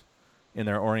is in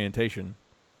their orientation.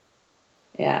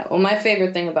 Yeah. Well, my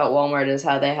favorite thing about Walmart is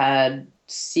how they had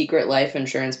secret life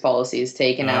insurance policies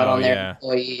taken out on their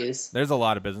employees. There's a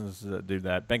lot of businesses that do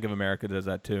that. Bank of America does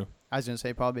that too. I was going to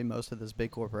say probably most of those big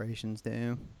corporations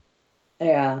do.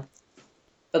 Yeah.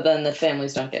 But then the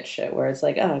families don't get shit, where it's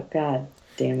like, oh, God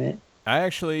damn it. I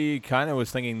actually kind of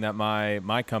was thinking that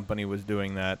my company was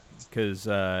doing that because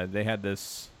they had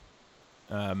this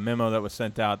memo that was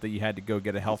sent out that you had to go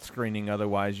get a health screening,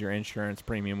 otherwise your insurance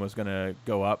premium was going to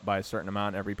go up by a certain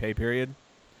amount every pay period.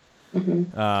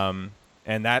 Mm-hmm.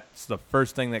 And that's the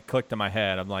first thing that clicked in my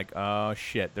head. I'm like, oh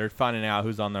shit, they're finding out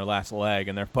who's on their last leg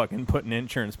and they're fucking putting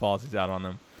insurance policies out on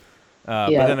them. But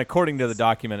then according to the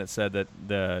document, it said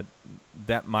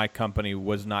that my company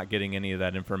was not getting any of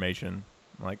that information.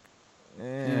 I'm like,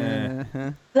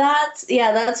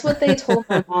 That's what they told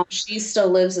my mom. She still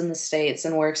lives in the States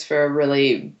and works for a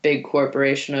really big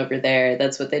corporation over there.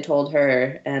 That's what they told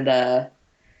her. And but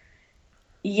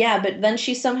then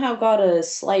she somehow got a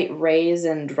slight raise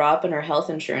and drop in her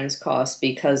health insurance costs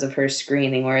because of her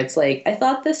screening, where it's like, I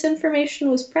thought this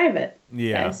information was private.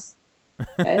 Yeah.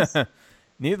 Guys.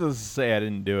 Needless to say, I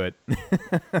didn't do it.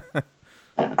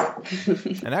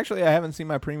 And actually, I haven't seen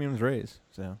my premiums raise.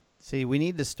 So See, we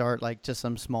need to start like just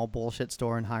some small bullshit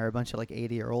store and hire a bunch of like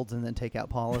 80-year-olds and then take out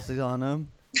policies on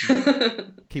them.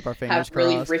 Keep our fingers Have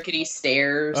really crossed. rickety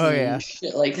stairs Oh, and yeah.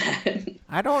 shit like that.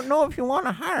 I don't know if you want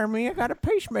to hire me. I got a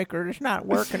pacemaker that's not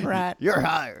working right. You're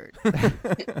hired.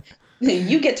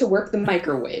 You get to work the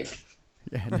microwave.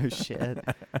 Yeah, no shit.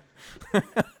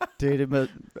 Dude,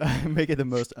 make it the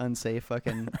most unsafe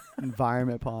fucking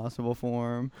environment possible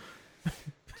for him.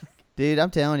 Dude, I'm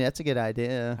telling you, that's a good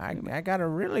idea. I got a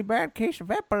really bad case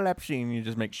of epilepsy, and you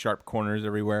just make sharp corners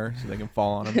everywhere so they can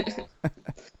fall on them.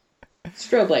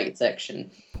 Strobe light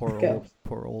section. Go.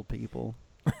 Poor old people.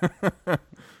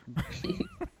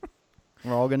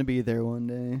 We're all gonna be there one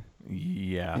day.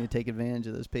 Yeah, You take advantage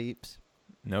of those peeps.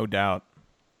 no doubt.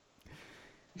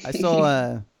 I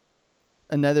saw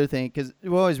another thing because we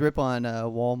always rip on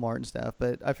Walmart and stuff,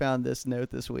 but I found this note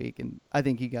this week, and I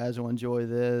think you guys will enjoy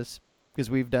this because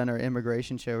we've done our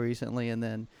immigration show recently, and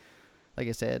then, like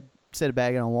I said, instead of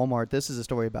bagging on Walmart, this is a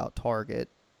story about Target,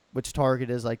 which Target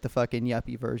is like the fucking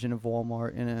yuppie version of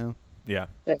Walmart, you know. Yeah.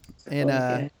 And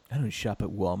I don't shop at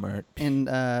Walmart. and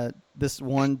this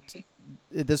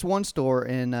one store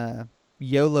in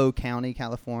Yolo County,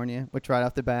 California, which right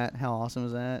off the bat, how awesome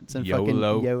is that? It's in fucking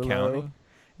Yolo County?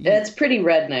 It's pretty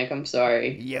redneck, I'm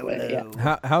sorry. Yolo. But,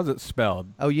 yeah. How's it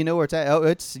spelled? Oh, you know where it's at? Oh,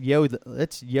 it's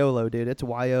YOLO, dude. It's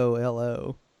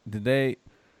YOLO. Did they?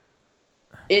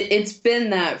 It's been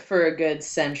that for a good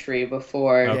century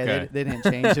before Okay. Yeah, they didn't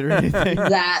change it or anything.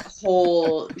 that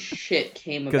whole shit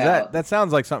came Because about. that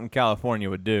sounds like something California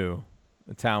would do.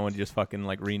 The town would just fucking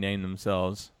like rename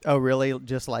themselves. Oh, really?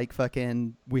 Just like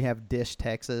fucking, we have Dish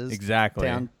Texas. Exactly.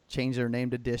 Town changed their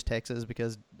name to Dish Texas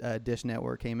because Dish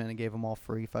Network came in and gave them all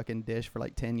free fucking Dish for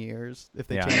like 10 years. If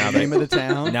they Yeah, change now the name of the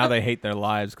town. Now they hate their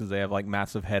lives because they have like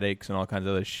massive headaches and all kinds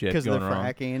of other shit Because of going the wrong.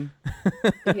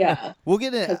 fracking. Yeah. We'll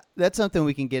get it. That's something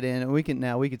we can get in, and we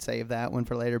could save that one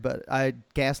for later. But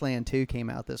Gasland 2 came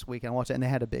out this week, and I watched it, and they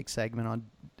had a big segment on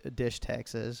Dish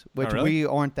Texas, which really? we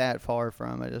aren't that far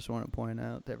from. I just want to point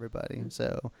out to everybody.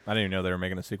 So I didn't even know they were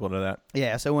making a sequel to that.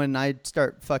 yeah, so when I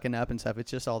start fucking up and stuff,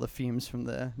 it's just all the fumes from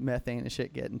the methane and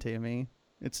shit getting to me.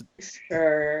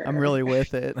 Sure. I'm really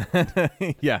with it.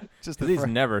 Yeah, Just 'cause the he's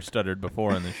never stuttered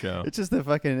before in the show. It's just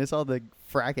it's all the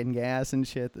fracking gas and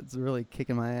shit that's really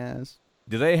kicking my ass.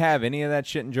 Do they have any of that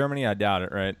shit in Germany? I doubt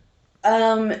it, right?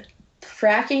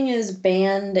 Fracking is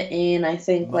banned in, I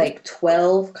think, like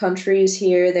 12 countries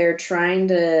here. They're trying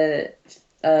to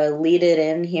lead it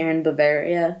in here in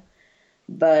Bavaria,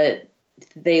 but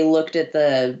they looked at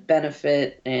the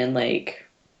benefit and, like,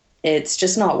 it's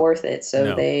just not worth it. So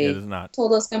No, they it is not.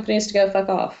 told those companies to go fuck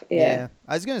off. Yeah.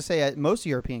 I was gonna say most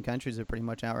European countries are pretty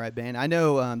much outright banned. I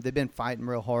know they've been fighting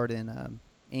real hard in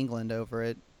England over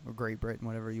it, or Great Britain,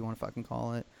 whatever you want to fucking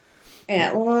call it.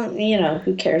 Yeah, well, you know,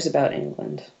 who cares about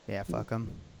England? Yeah, fuck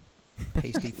them.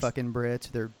 Pasty fucking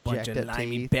Brits, they're Bunch jacked of up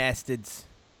limey teeth. bastards.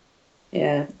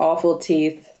 Yeah, awful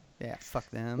teeth, Yeah, fuck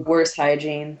them. worse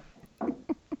hygiene,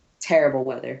 terrible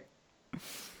weather.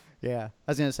 Yeah,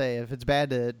 I was gonna say if it's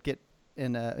bad to get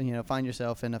in find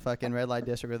yourself in a fucking red light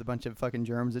district with a bunch of fucking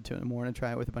Germans at 2 a.m,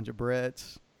 try it with a bunch of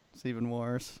Brits. It's even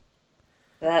worse.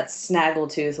 That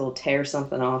snaggletooth will tear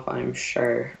something off, I'm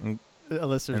sure.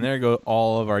 Listeners, And there go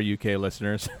all of our UK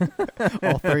listeners.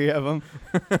 all 3 of them.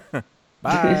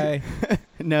 Bye.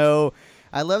 No,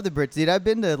 I love the Brits, dude. I've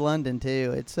been to London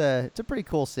too. It's a pretty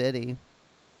cool city,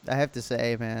 I have to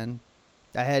say, man.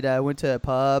 I went to a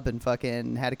pub and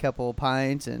fucking had a couple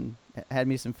pints and had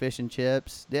me some fish and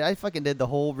chips. Dude, I fucking did the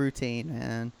whole routine,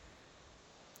 man.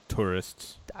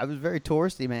 Tourists. I was very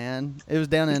touristy, man. It was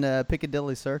down in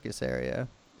Piccadilly Circus area.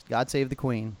 God save the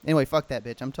Queen. Anyway, fuck that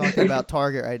bitch. I'm talking about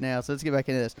Target right now, so let's get back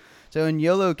into this. So in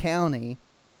Yolo County,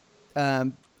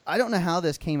 I don't know how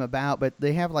this came about, but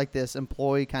they have like this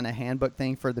employee kind of handbook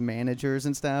thing for the managers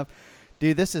and stuff.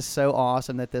 Dude, this is so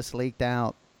awesome that this leaked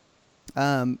out.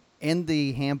 In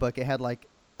the handbook, it had like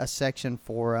a section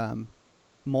for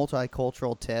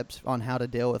multicultural tips on how to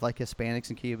deal with like Hispanics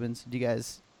and Cubans. Do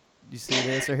you see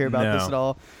this or hear about this No. at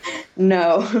all?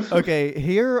 No. Okay,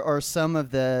 here are some of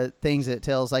the things it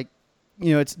tells. Like,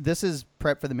 this is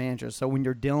prep for the managers. So when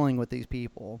you're dealing with these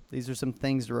people, these are some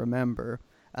things to remember.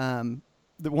 The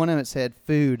one of it said,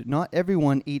 food. Not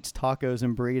everyone eats tacos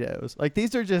and burritos. Like,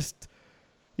 these are just,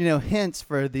 hints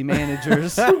for the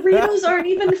managers. Burritos aren't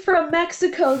even from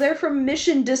Mexico. They're from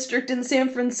Mission District in San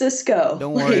Francisco.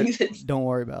 Don't worry. Don't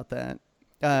worry about that.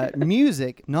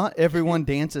 Music. Not everyone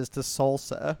dances to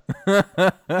salsa.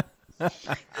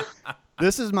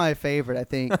 This is my favorite, I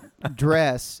think.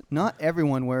 Dress. Not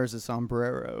everyone wears a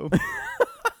sombrero.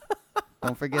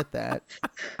 Don't forget that.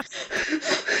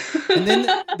 And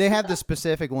then they have the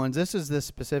specific ones. This is the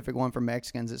specific one for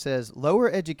Mexicans. It says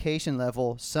lower education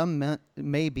level, some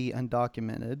may be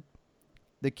undocumented.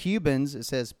 The Cubans, it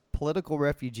says political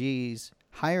refugees,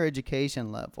 higher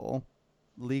education level,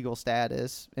 legal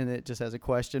status, and it just has a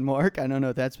question mark. I don't know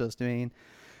what that's supposed to mean.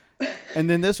 And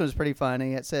then this one's pretty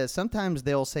funny. It says sometimes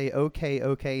they'll say okay,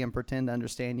 okay, and pretend to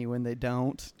understand you when they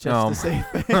don't, just to save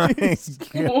face.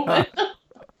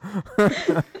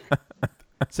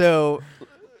 So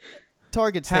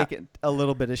Target's taking a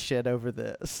little bit of shit over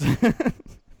this.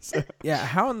 Yeah,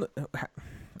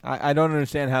 I don't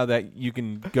understand how that you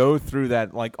can go through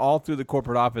that, like all through the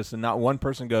corporate office, and not one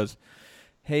person goes,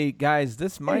 "Hey guys,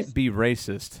 this might be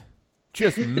racist,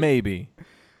 just maybe."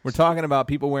 We're talking about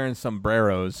people wearing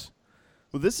sombreros.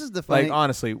 Well, this is the funny. Like,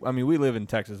 honestly, I mean, we live in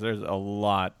Texas. There's a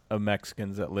lot of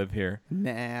Mexicans that live here.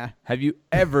 Nah. Have you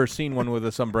ever seen one with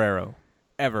a sombrero?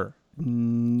 Ever?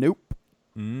 Nope.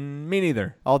 Me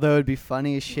neither. Although it'd be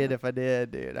funny as shit if I did,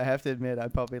 dude. I have to admit,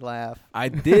 I'd probably laugh. I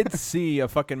did see a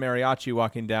fucking mariachi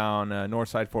walking down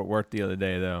Northside Fort Worth the other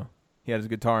day, though. He had his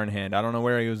guitar in hand. I don't know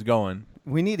where he was going.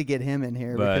 We need to get him in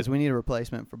here because we need a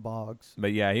replacement for Boggs.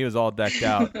 But yeah, he was all decked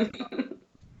out.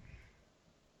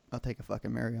 I'll take a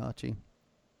fucking mariachi.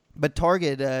 But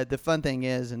Target, the fun thing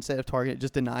is, instead of Target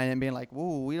just denying it and being like,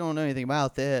 "Whoa, we don't know anything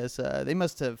about this," that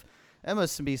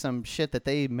must be some shit that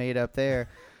they made up there.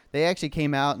 They actually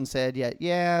came out and said,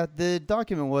 yeah, the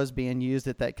document was being used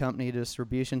at that company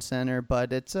distribution center,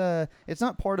 but it's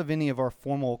not part of any of our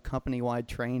formal company-wide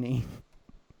training.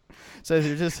 So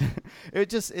it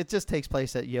just takes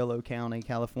place at Yolo County,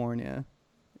 California.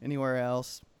 Anywhere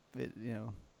else,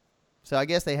 So I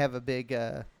guess they have a big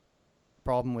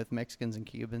problem with Mexicans and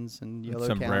Cubans and Yolo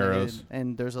sombreros. County,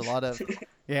 and there's a lot of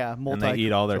and they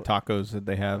eat all their tacos that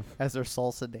they have as they're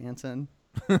salsa dancing.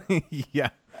 Yeah,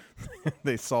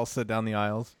 they salsa down the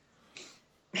aisles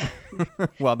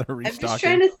while they're restocking. I'm just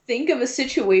trying to think of a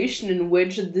situation in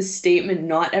which the statement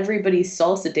 "not everybody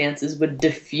salsa dances" would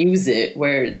diffuse it,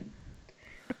 where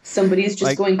somebody's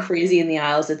just going crazy in the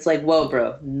aisles. It's like, whoa,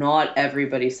 bro, not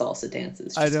everybody salsa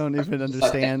dances. I don't even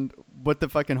understand what the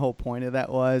fucking whole point of that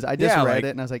was. I just read it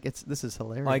and I was like, this is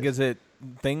hilarious. Like, is it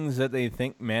things that they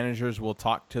think managers will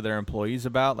talk to their employees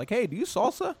about? Like, hey, do you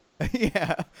salsa?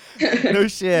 Yeah. No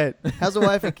shit. How's the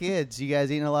wife and kids? You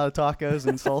guys eating a lot of tacos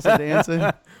and salsa dancing?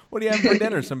 What do you have for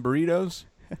dinner? Some burritos?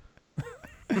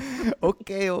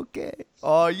 Okay.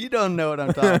 Oh, you don't know what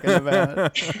I'm talking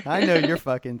about. I know your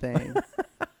fucking thing.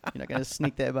 You're not going to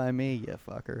sneak that by me, you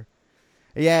fucker.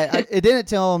 Yeah, it didn't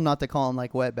tell them not to call them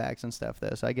like wetbacks and stuff,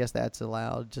 though, so I guess that's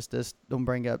allowed. Just don't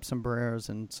bring up sombreros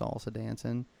and salsa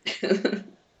dancing.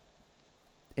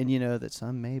 And you know that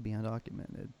some may be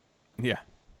undocumented. Yeah.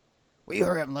 Will you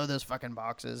hurry up and load those fucking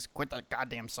boxes? Quit the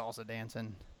goddamn salsa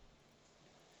dancing.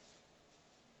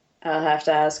 I'll have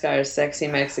to ask our sexy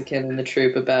Mexican in the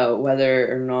troop about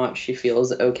whether or not she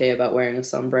feels okay about wearing a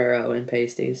sombrero and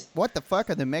pasties. What the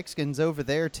fuck? Are the Mexicans over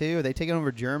there, too? Are they taking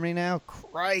over Germany now?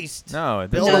 Christ. No,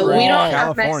 we don't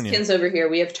have Mexicans over here.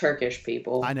 We have Turkish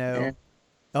people. I know.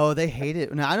 Oh, they hate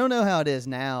it. Now, I don't know how it is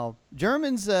now.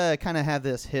 Germans kind of have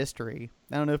this history.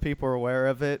 I don't know if people are aware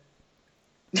of it.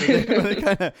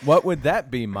 They what would that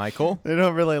be, Michael? They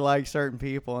don't really like certain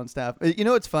people and stuff. You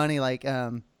know what's funny? Like,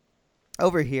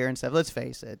 over here and stuff, let's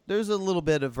face it, there's a little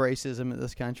bit of racism in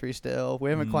this country still. We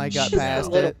haven't quite got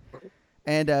past it.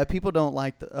 And people don't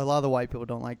like, a lot of the white people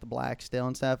don't like the blacks still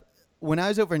and stuff. When I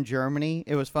was over in Germany,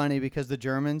 it was funny because the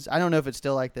Germans, I don't know if it's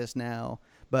still like this now,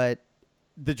 but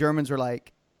the Germans were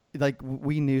like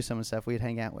we knew some of the stuff we'd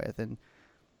hang out with, and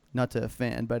not to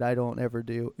offend, but I don't ever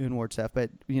do inward stuff, but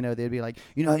they'd be like,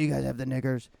 you guys have the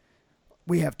niggers.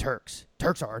 We have Turks.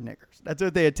 Turks are our niggers. That's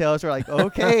what they'd tell us. We're like,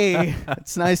 okay,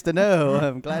 it's nice to know.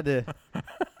 I'm glad to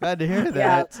hear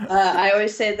that. Yeah, I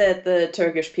always say that the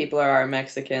Turkish people are our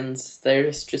Mexicans.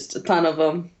 There's just a ton of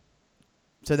them.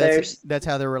 So that's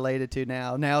how they're related to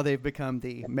now. Now they've become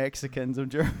the Mexicans of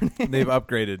Germany. They've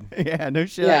upgraded. Yeah, no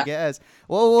shit, I guess.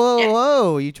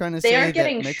 Whoa. You trying to say that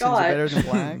Mexicans shot. are better than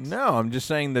blacks? No, I'm just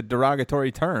saying the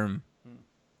derogatory term.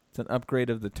 It's an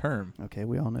upgrade of the term. Okay,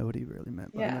 we all know what he really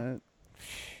meant by that.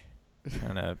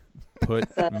 Trying to put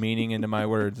meaning into my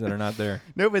words that are not there.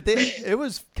 No, but it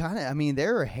was kind of, they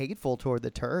were hateful toward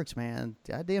the Turks, man.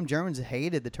 Goddamn Germans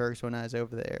hated the Turks when I was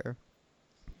over there.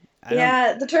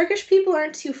 The Turkish people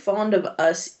aren't too fond of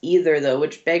us either, though,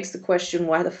 which begs the question,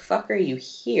 why the fuck are you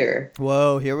here?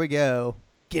 Whoa, here we go.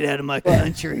 Get out of my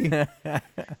country.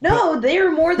 No, they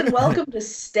are more than welcome to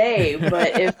stay,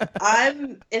 but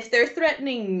if they're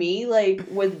threatening me, like,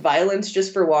 with violence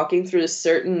just for walking through a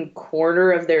certain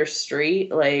corner of their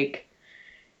street, like,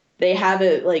 they have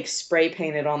it like spray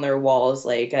painted on their walls.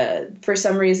 Like for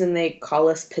some reason they call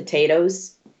us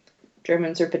potatoes.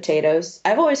 Germans are potatoes.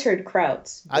 I've always heard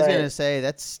krauts. I was but- gonna say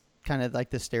that's kind of like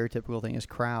the stereotypical thing is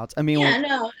krauts. I mean,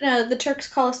 Yeah, no. The Turks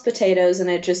call us potatoes, and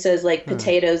it just says like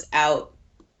potatoes out,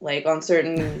 like on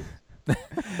certain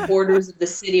borders of the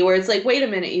city, where it's like, wait a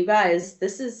minute, you guys,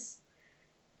 this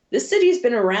city's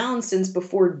been around since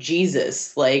before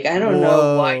Jesus. Like, I don't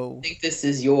know why you Whoa. think this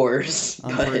is yours.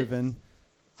 But unproven.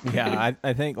 Yeah,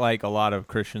 I think like a lot of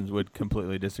Christians would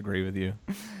completely disagree with you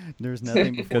There's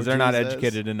nothing before because they're not Jesus.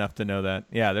 educated enough to know that.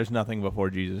 Yeah, there's nothing before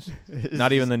Jesus.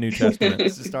 Not even the New Testament.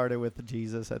 It started with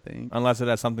Jesus, I think. Unless it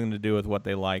has something to do with what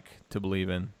they like to believe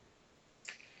in.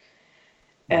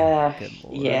 Good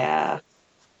Lord. yeah.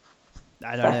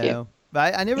 I don't Fuck you. know.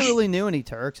 But I never really knew any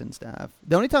Turks and stuff.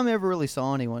 The only time I ever really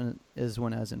saw anyone is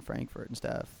when I was in Frankfurt and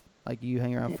stuff. Like you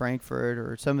hang around Frankfurt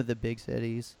or some of the big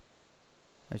cities,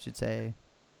 I should say.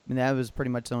 I mean, that was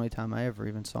pretty much the only time I ever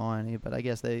even saw any. But I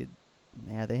guess they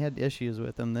had issues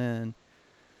with them then.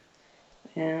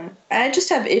 Yeah. I just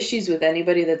have issues with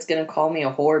anybody that's going to call me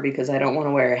a whore because I don't want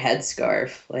to wear a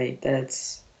headscarf. Like,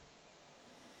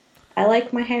 I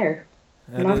like my hair.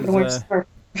 I'm not going to wear a scarf.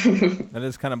 That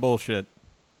is kind of bullshit.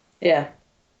 Yeah.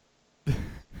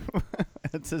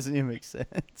 That doesn't even make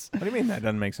sense. What do you mean that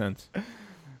doesn't make sense?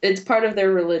 It's part of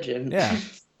their religion. Yeah.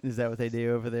 Is that what they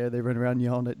do over there? They run around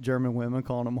yelling at German women,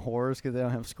 calling them whores because they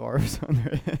don't have scarves on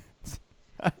their heads.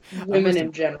 Women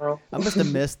in general. I must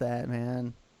have missed that,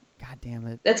 man. God damn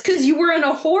it. That's because you were in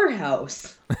a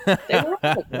whorehouse. They were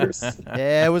whores.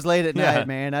 Yeah, it was late at Yeah, night,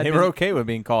 man. they were okay with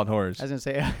being called whores. I was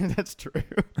going to say, that's true.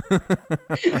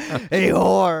 Hey,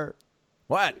 whore.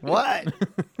 What? What?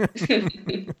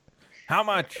 How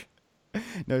much?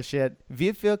 No shit.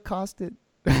 Wie viel kostet?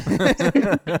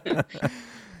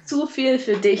 Zu viel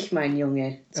für dich, mein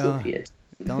Junge. Zu Oh. viel.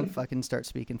 Don't fucking start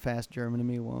speaking fast German to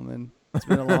me, woman. It's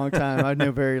been a long time. I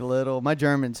know very little. My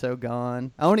German's so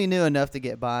gone. I only knew enough to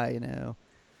get by, you know.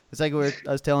 It's like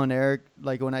I was telling Eric,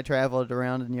 like when I traveled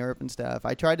around in Europe and stuff,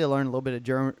 I tried to learn a little bit of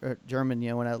German, you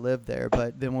know, when I lived there.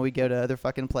 But then when we go to other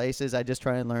fucking places, I just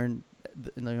try and learn,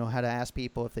 you know, how to ask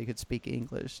people if they could speak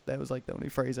English. That was like the only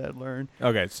phrase I'd learned.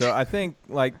 Okay, so I think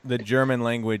like the German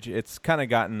language, it's kind of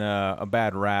gotten a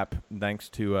bad rap thanks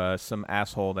to some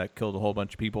asshole that killed a whole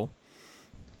bunch of people.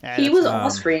 He was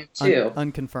Austrian, too.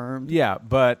 Unconfirmed. Yeah,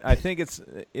 but I think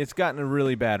it's gotten a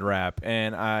really bad rap,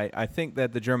 and I think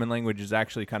that the German language is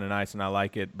actually kind of nice, and I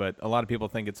like it, but a lot of people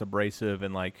think it's abrasive,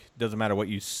 and like doesn't matter what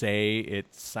you say,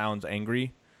 it sounds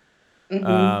angry.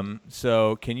 Mm-hmm.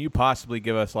 So can you possibly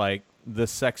give us like the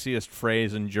sexiest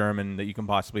phrase in German that you can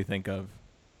possibly think of?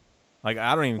 Like,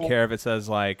 I don't even care if it says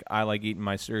like, I like eating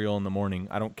my cereal in the morning.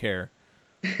 I don't care.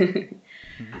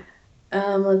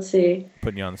 Let's see.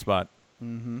 Putting you on the spot.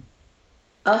 Mm-hmm.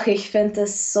 Ach, ich finde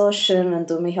es so schön, wenn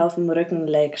du mich auf den Rücken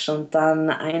legst und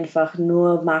dann einfach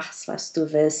nur machst, was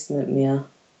du willst mit mir.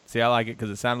 See, I like it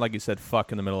because it sounded like you said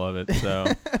fuck in the middle of it, so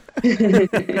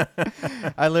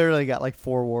I literally got like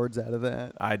 4 words out of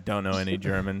that. I don't know any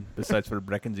German besides for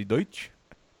Brecken Sie Deutsch.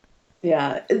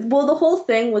 Yeah. Well, the whole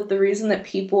thing with the reason that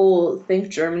people think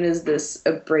German is this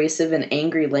abrasive and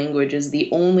angry language is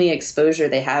the only exposure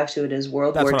they have to it is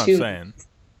World That's War what II. I'm saying.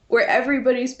 Where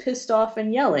everybody's pissed off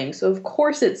and yelling, so of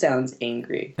course it sounds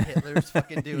angry. Hitler's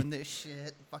fucking doing this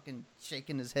shit, fucking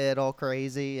shaking his head all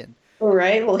crazy, and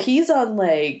Right? Well, he's on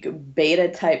like beta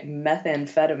type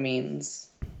methamphetamines.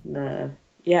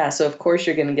 Yeah, so of course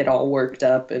you're gonna get all worked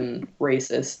up and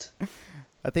racist.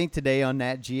 I think today on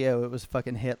Nat Geo it was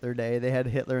fucking Hitler Day. They had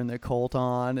Hitler and the Colt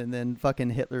on, and then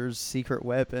fucking Hitler's secret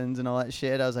weapons and all that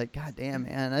shit. I was like, God damn,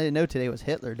 man, I didn't know today was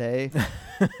Hitler Day.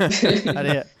 I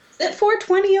didn't. Is it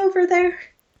 420 over there?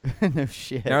 No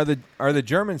shit. Now, are the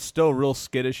Germans still real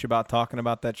skittish about talking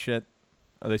about that shit?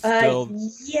 Are they still?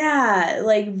 Yeah,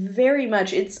 like very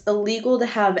much. It's illegal to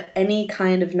have any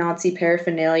kind of Nazi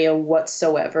paraphernalia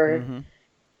whatsoever. Mm-hmm.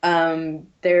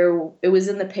 It was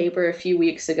in the paper a few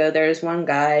weeks ago. There's one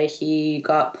guy, he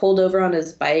got pulled over on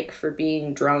his bike for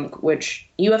being drunk, which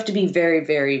you have to be very,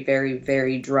 very, very,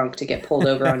 very drunk to get pulled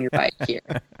over on your bike here.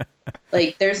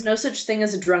 Like, there's no such thing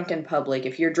as a drunk in public.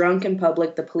 If you're drunk in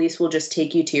public, the police will just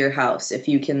take you to your house if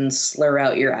you can slur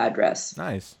out your address,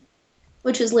 Nice.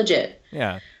 which is legit.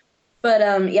 Yeah.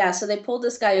 But, yeah, so they pulled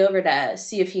this guy over to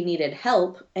see if he needed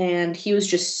help, and he was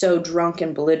just so drunk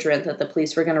and belligerent that the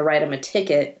police were going to write him a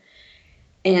ticket.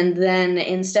 And then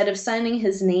instead of signing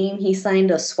his name, he signed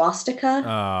a swastika.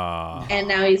 And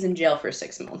now he's in jail for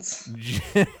 6 months.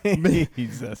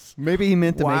 Jesus. Maybe he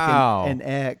meant to Wow. make an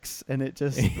X, and it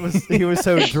just was. He was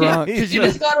so drunk. He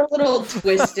just got a little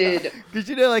twisted. Because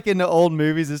like in the old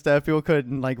movies and stuff, people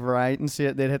couldn't like write and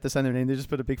shit. They'd have to sign their name. They just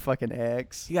put a big fucking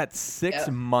X. He got 6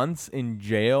 months in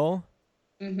jail.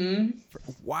 Mm-hmm.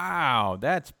 Wow,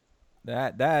 that's.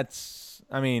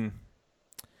 I mean,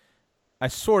 I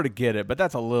sort of get it, but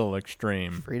that's a little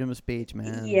extreme. Freedom of speech,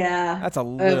 man. Yeah. That's a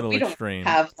little we extreme.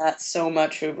 don't have that so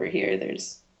much over here.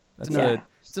 There's That's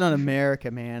It's not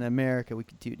America, man. America, we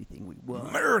can do anything we want.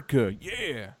 America,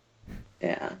 yeah.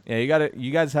 Yeah. Yeah,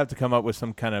 you guys have to come up with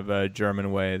some kind of a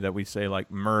German way that we say like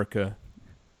America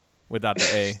without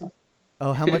the A.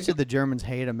 Oh, how much did the Germans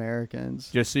hate Americans?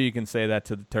 Just so you can say that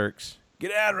to the Turks.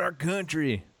 Get out of our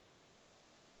country.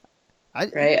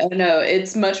 Right. I don't know.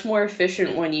 It's much more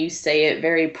efficient when you say it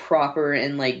very proper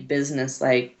and like business,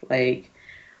 like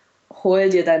hol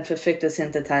dir dein verficktes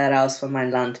Hinterteil raus von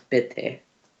mein Land, bitte.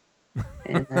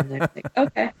 And then they're like,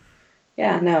 okay.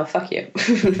 Yeah, no, fuck you.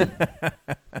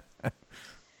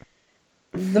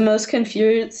 The most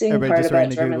confusing Everybody part just ran about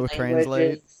to German Google language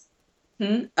Translate.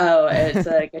 is... Oh, it's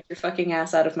get your fucking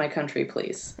ass out of my country,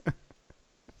 please.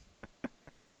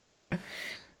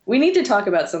 We need to talk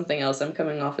about something else. I'm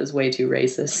coming off as way too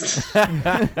racist.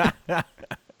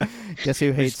 Guess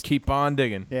who hates? Just keep on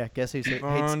digging. Yeah, guess who hates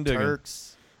on digging.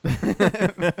 Turks?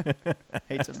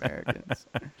 Hates Americans.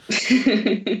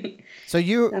 So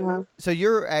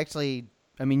you're actually,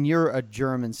 I mean, you're a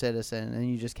German citizen,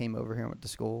 and you just came over here and went to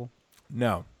school.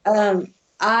 No.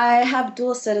 I have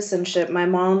dual citizenship. My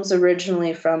mom's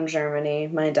originally from Germany.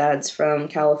 My dad's from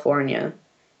California.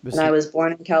 And I was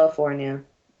born in California.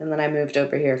 And then I moved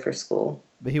over here for school.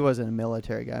 But he wasn't a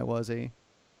military guy, was he?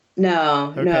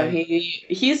 No, Okay. no.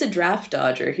 He's a draft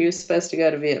dodger. He was supposed to go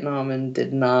to Vietnam and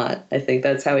did not. I think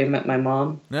that's how he met my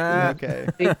mom. Okay.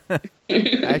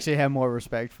 I actually have more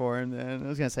respect for him than I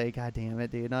was gonna say. God damn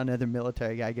it, dude! Not another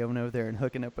military guy going over there and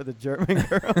hooking up with a German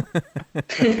girl.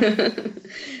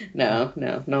 No,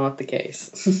 not the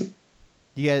case.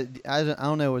 You guys, I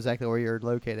don't know exactly where you're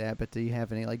located at, but do you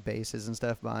have any like bases and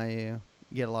stuff by you?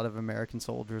 You get a lot of American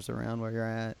soldiers around where you're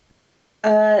at.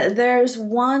 There's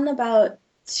one about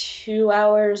 2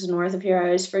 hours north of here. I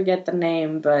always forget the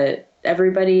name, but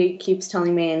everybody keeps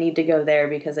telling me I need to go there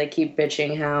because I keep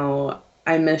bitching how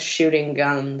I miss shooting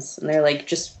guns. And they're like,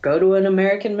 just go to an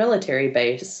American military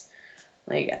base.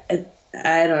 Like,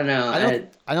 I don't know.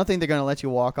 I don't think they're gonna let you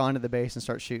walk onto the base and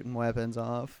start shooting weapons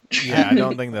off. Yeah, I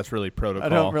don't think that's really protocol. I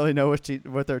don't really know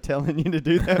what they're telling you to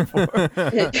do that for.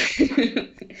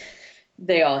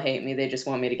 They all hate me. They just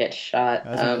want me to get shot.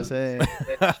 I was gonna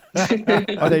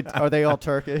say. Are they all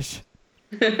Turkish?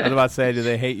 I was about to say, do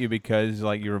they hate you because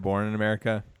like you were born in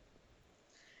America?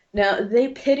 No, they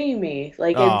pity me.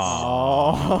 Like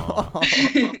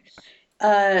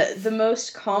it's the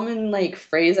most common like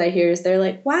phrase I hear is they're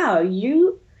like, "Wow,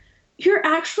 you're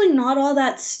actually not all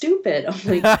that stupid."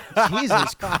 I'm like,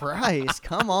 Jesus Christ,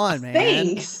 come on, man.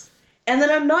 thanks. And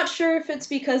then I'm not sure if it's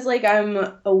because like I'm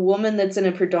a woman that's in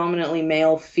a predominantly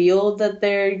male field that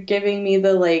they're giving me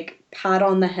the like pat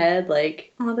on the head,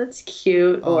 like, "Oh, that's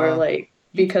cute," or like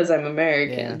because I'm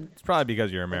American. Yeah. It's probably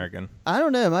because you're American. I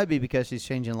don't know. It might be because she's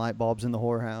changing light bulbs in the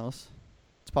whorehouse.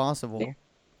 It's possible.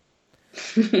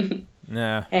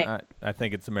 Nah, Hey. I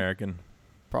think it's American.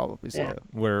 Probably so. Yeah.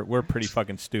 We're pretty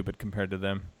fucking stupid compared to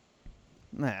them.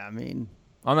 Nah, I mean,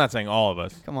 I'm not saying all of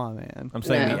us. come on, man. I'm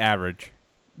saying Yeah. the average.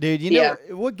 Dude, you know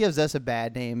what gives us a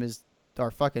bad name is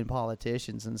our fucking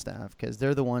politicians and stuff, because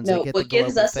they're the ones that No, get the what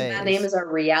gives global us a bad phase. name is our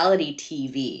reality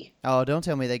TV. Oh, don't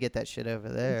tell me they get that shit over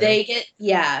there.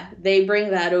 They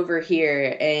bring that over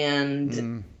here,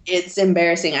 and it's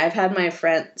embarrassing. I've had my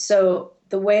friend. So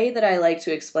the way that I like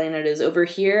to explain it is over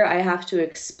here, I have to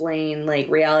explain like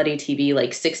reality TV,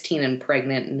 like 16 and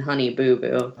Pregnant and Honey Boo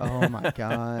Boo. Oh my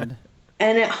god.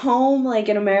 And at home, like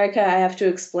in America, I have to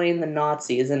explain the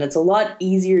Nazis, and it's a lot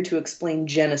easier to explain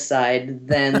genocide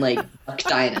than like Duck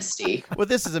Dynasty. Well,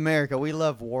 this is America. We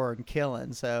love war and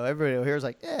killing, so everybody over here is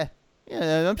like, yeah,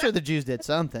 I'm sure the Jews did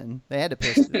something. They had to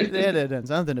have done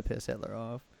something to piss Hitler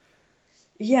off.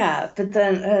 Yeah, but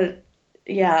then,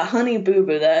 Honey Boo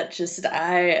Boo, that just,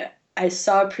 I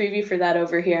saw a preview for that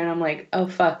over here, and I'm like, oh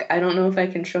fuck, I don't know if I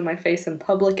can show my face in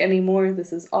public anymore.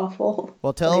 This is awful.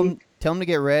 Well, tell them to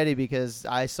get ready, because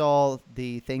I saw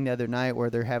the thing the other night where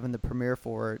they're having the premiere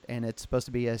for it, and it's supposed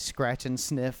to be a scratch and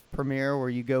sniff premiere where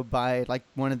you go buy like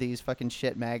one of these fucking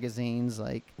shit magazines,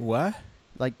 like What?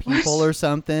 People or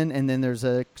something, and then there's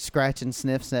a scratch and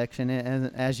sniff section,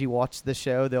 and as you watch the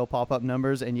show, they'll pop up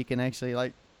numbers, and you can actually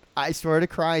like, I swear to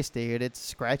Christ, dude, it's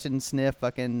scratch and sniff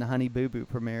fucking Honey Boo Boo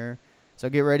premiere. So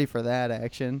get ready for that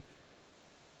action.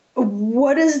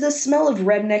 What is the smell of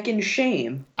redneck and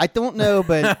shame? I don't know,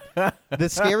 but the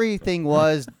scary thing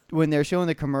was when they're showing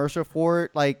the commercial for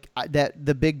it, like that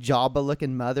the big Jabba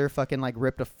looking mother fucking like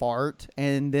ripped a fart,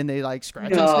 and then they like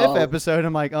scratch and sniff episode.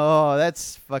 I'm like, oh,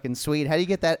 that's fucking sweet. How do you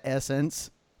get that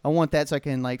essence? I want that so I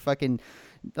can like fucking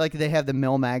like they have the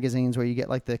Mill magazines where you get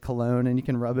like the cologne and you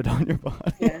can rub it on your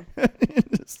body. Yeah.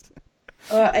 Just-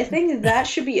 I think that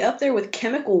should be up there with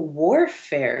chemical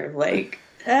warfare. Like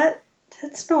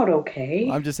that's not okay.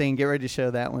 I'm just saying, get ready to show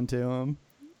that one to them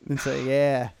and say,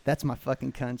 yeah, that's my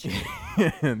fucking country.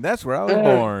 That's where I was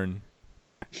born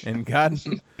and got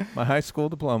my high school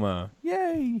diploma.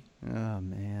 Yay! Oh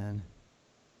man,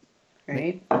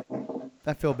 Right?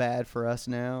 I feel bad for us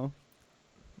now.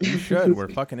 You should. We're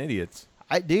fucking idiots.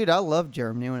 Dude, I loved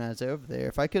Germany when I was over there.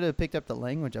 If I could have picked up the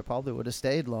language, I probably would have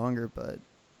stayed longer, but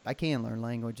I can't learn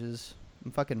languages.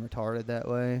 I'm fucking retarded that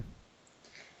way.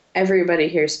 Everybody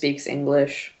here speaks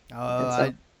English.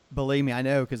 Oh, believe me, I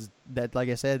know, because that, like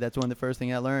I said, that's one of the first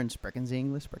things I learned. Sprechen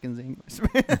English.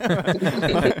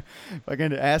 I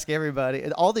can ask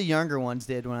everybody. All the younger ones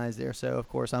did when I was there, so of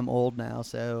course I'm old now,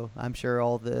 so I'm sure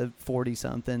all the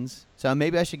 40-somethings. So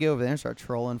maybe I should go over there and start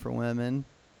trolling for women.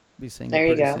 Be single There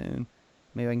you pretty go. soon.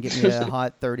 Maybe I can get me a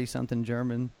hot 30-something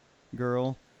German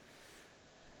girl.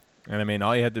 And I mean,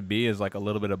 all you have to be is like a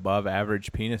little bit above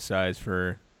average penis size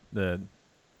for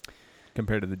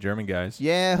compared to the German guys.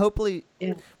 Yeah, hopefully.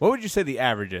 Yeah. What would you say the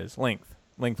average is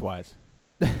lengthwise?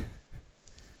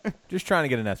 Just trying to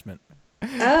get an estimate.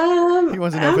 He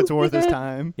wants to know if it's worth his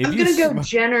time. If I'm you gonna go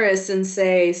generous and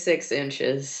say 6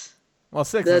 inches. Well,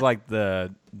 6 is like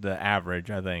the average,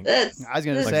 I think. That's I was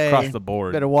going to Like say, across the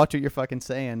board. better watch what you're fucking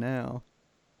saying now.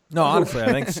 No, honestly,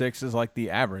 I think 6 is like the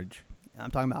average. I'm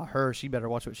talking about her. She better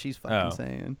watch what she's fucking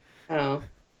saying. oh.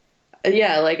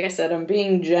 Yeah, like I said, I'm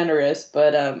being generous,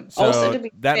 but So also to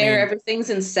be that fair, mean-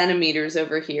 everything's in centimeters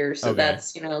over here, so Okay.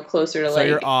 that's closer to So like.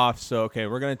 you're off. So okay,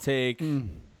 we're gonna take.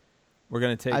 We're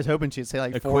gonna take. I was hoping she'd say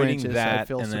like 4 equating inches. So that I'd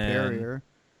feel and then- superior.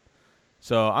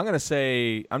 So I'm gonna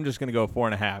say I'm just gonna go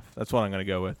 4.5. That's what I'm gonna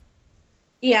go with.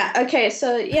 Yeah. Okay.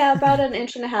 So yeah, about an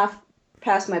inch and a half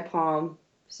past my palm.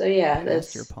 So yeah,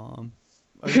 That's that's your palm.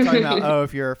 Are you talking about,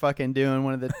 if you're fucking doing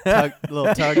one of the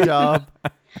little tug job?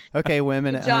 Okay,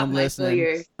 women at Good job, home Michael.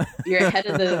 listening. You're ahead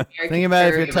of the American Think about it,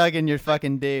 if you're curve. tugging your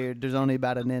fucking dude, there's only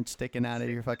about an inch sticking out of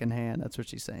your fucking hand. That's what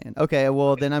she's saying. Okay,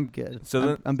 well, then I'm good.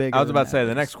 So I'm bigger. I was than about to say that.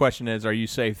 the next question is: are you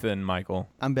safe then, Michael?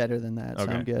 I'm better than that, so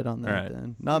Okay. I'm good on that All right.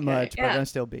 then. Not Okay, much, but yeah. I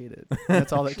still beat it.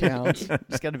 That's all that counts.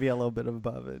 Just got to be a little bit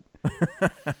above it.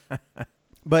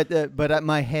 But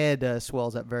my head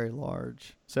swells up very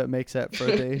large, so it makes up for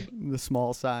the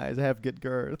small size. I have good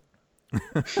girth.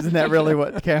 Isn't that really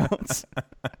what counts?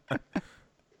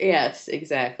 Yes,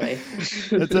 exactly.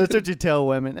 That's what you tell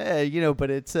women.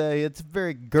 But it's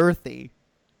very girthy.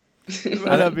 It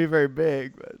might not be very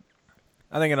big, but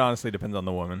I think it honestly depends on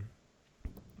the woman.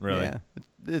 Really? yeah,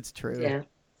 it's true. Yeah.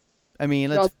 I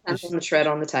mean, It all let's, depends on the tread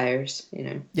on the tires, you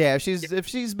know. yeah. If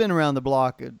she's been around the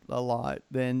block a lot,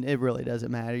 then it really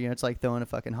doesn't matter. It's like throwing a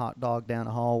fucking hot dog down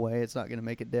a hallway. It's not going to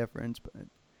make a difference. But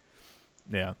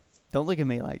Yeah. don't look at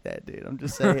me like that, dude. I'm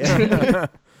just saying.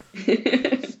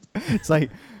 It's like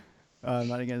I'm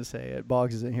not even going to say it.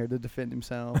 Boggs isn't here to defend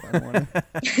himself. I don't want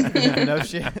to. No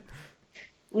shit.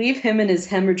 Leave him and his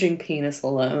hemorrhaging penis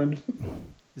alone.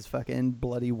 His fucking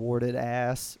bloody warded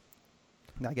ass.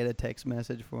 I get a text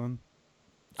message from him.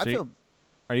 So I feel.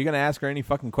 Are you gonna ask her any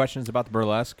fucking questions about the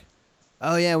burlesque?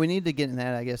 Oh yeah, we need to get in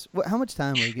that. I guess. How much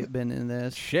time have we been in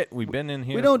this? Shit, we've been in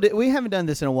here. We haven't done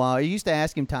this in a while. I used to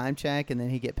ask him time check, and then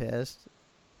he'd get pissed.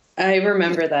 I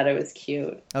remember that. It was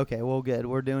cute. Okay, well, good.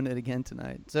 We're doing it again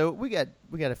tonight. So we got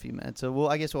a few minutes. So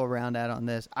I guess we'll round out on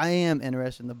this. I am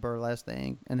interested in the burlesque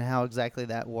thing and how exactly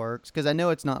that works because I know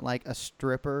it's not like a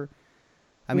stripper.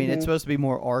 I mean, it's supposed to be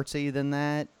more artsy than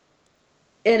that.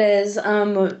 It is.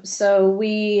 So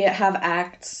we have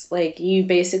acts. Like, you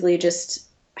basically just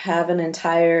have an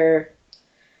entire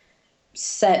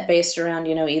set based around,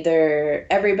 either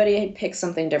everybody picks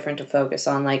something different to focus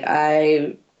on. Like,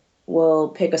 I will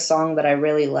pick a song that I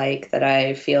really like that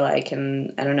I feel I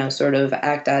can, I don't know, sort of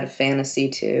act out of fantasy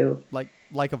to. Like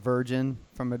a virgin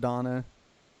from Madonna.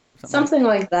 Something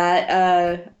like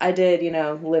that. I did,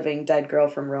 Living Dead Girl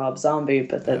from Rob Zombie,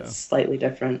 but that's slightly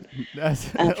different. That's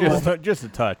just a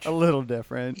touch. a little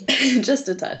different. Just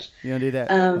a touch. You don't do that.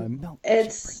 Um,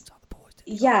 it's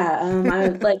yeah.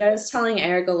 I was telling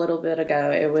Eric a little bit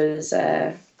ago. It was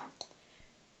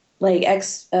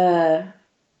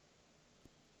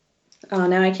Oh,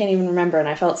 now I can't even remember, and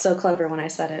I felt so clever when I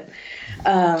said it.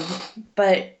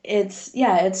 But it's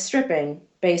stripping,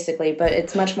 basically, but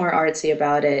it's much more artsy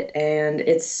about it, and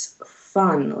it's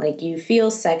fun. Like, you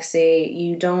feel sexy,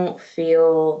 you don't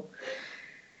feel...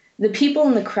 The people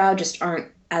in the crowd just aren't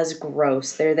as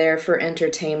gross. They're there for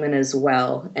entertainment as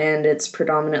well, and it's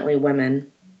predominantly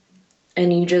women.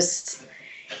 And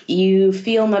you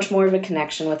feel much more of a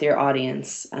connection with your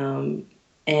audience.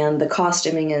 And the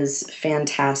costuming is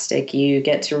fantastic. You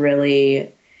get to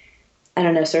really, I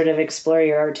don't know, sort of explore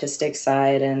your artistic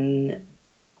side, and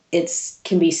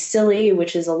can be silly,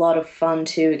 which is a lot of fun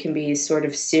too. It can be sort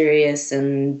of serious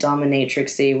and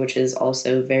dominatrixy, which is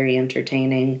also very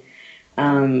entertaining.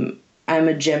 I'm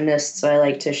a gymnast, so I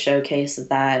like to showcase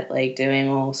that, like doing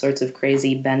all sorts of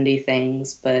crazy bendy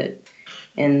things, but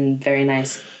in very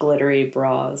nice glittery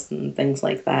bras and things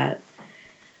like that.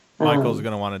 Michael's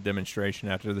going to want a demonstration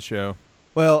after the show.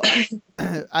 Well,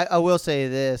 I will say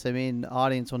this. I mean, the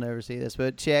audience will never see this,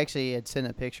 but she actually had sent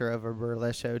a picture of her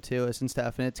burlesque show to us and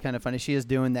stuff, and it's kind of funny. She is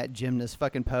doing that gymnast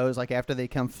fucking pose, like after they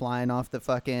come flying off the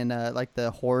fucking, like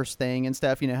the horse thing and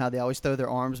stuff. You know how they always throw their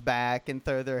arms back and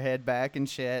throw their head back and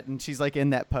shit, and she's like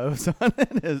in that pose on it.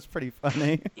 It's pretty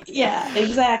funny. Yeah,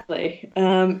 exactly.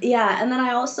 Yeah, and then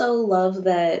I also love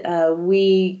that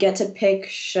we get to pick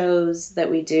shows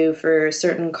that we do for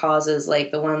certain causes,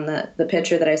 like the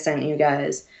picture that I sent you guys.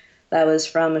 That was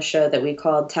from a show that we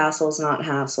called Tassels Not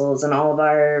Hassles, and all of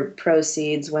our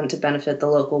proceeds went to benefit the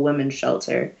local women's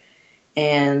shelter.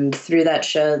 And through that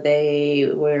show, they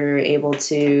were able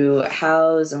to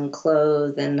house and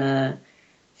clothe and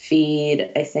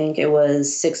feed, I think it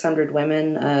was 600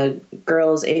 women,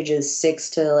 girls ages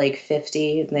 6 to like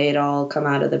 50. They'd all come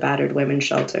out of the battered women's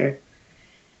shelter.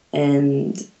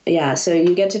 And yeah, so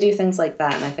you get to do things like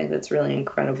that, and I think that's really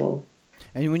incredible.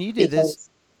 And when you do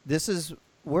this is,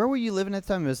 where were you living at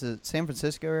the time? Was it San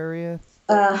Francisco area?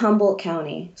 Humboldt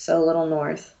County, so a little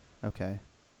north. Okay.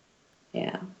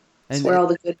 Yeah. That's where all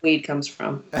the good weed comes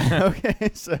from.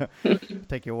 Okay, so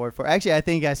take your word for it. Actually, I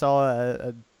think I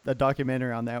saw a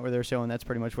documentary on that where they're showing that's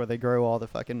pretty much where they grow all the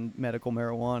fucking medical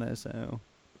marijuana, so...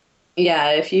 Yeah,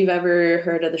 if you've ever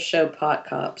heard of the show Pot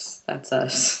Cops, that's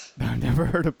us. I've never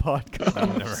heard of Pot Cops.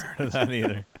 I've never heard of that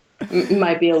either.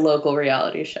 Might be a local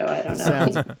reality show, I don't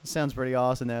know. Sounds pretty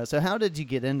awesome, though. So how did you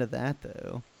get into that,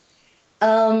 though?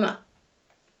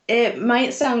 It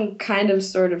might sound kind of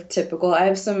sort of typical. I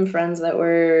have some friends that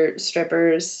were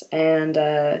strippers, and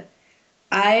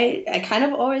I kind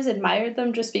of always admired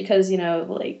them just because, you know,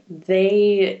 like,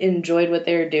 they enjoyed what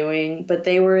they were doing, but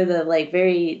they were the, like,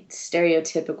 very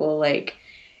stereotypical, like,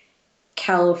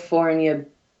 California,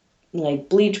 like,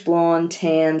 bleach blonde,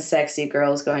 tan, sexy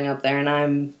girls going up there, and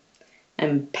I'm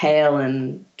pale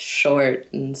and short,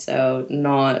 and so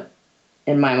not,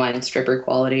 in my mind, stripper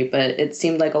quality, but it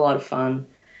seemed like a lot of fun.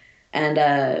 And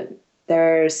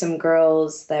there are some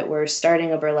girls that were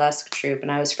starting a burlesque troupe,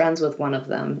 and I was friends with one of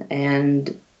them,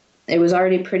 and it was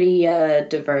already pretty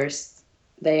diverse.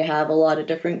 They have a lot of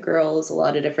different girls, a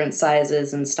lot of different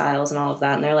sizes and styles and all of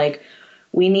that, and they're like,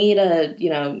 we need a,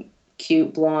 you know,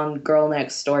 cute blonde girl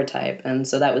next door type, and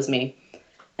so that was me.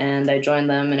 And I joined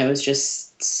them, and it was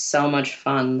just so much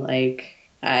fun. Like,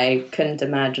 I couldn't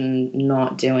imagine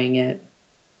not doing it.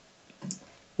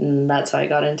 And that's how I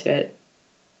got into it.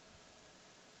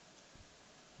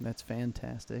 That's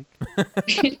fantastic.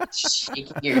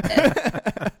 Shaking your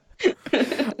head.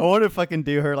 I wonder if I can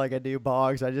do her like I do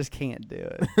Boggs. I just can't do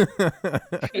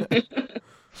it.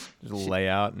 Just lay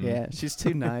out. And... Yeah, she's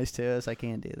too nice to us. I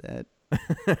can't do that.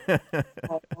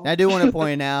 I do want to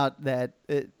point out that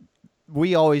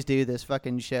we always do this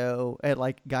fucking show at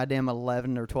like goddamn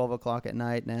 11 or 12 o'clock at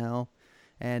night now.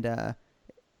 And,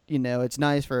 you know, it's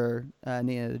nice for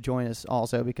Nina to join us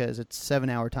also because it's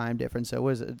 7-hour time difference. So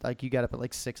was it like you got up at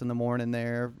like 6 in the morning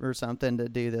there or something to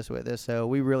do this with us? So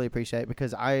we really appreciate it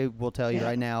because I will tell you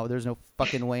right now, there's no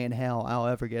fucking way in hell I'll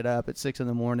ever get up at 6 in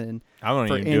the morning. I won't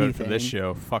for even do it for this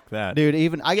show. Fuck that, dude.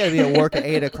 Even I got to be at work at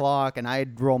 8 o'clock, and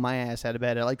I'd roll my ass out of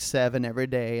bed at like 7 every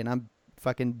day, and I'm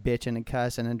fucking bitching and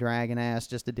cussing and dragging ass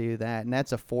just to do that. And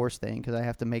that's a force thing because I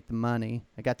have to make the money.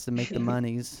 I got to make the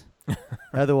monies.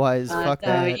 Otherwise, fuck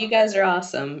that. You guys are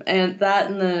awesome. And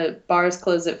the bars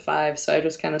close at 5, so I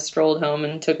just kind of strolled home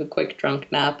and took a quick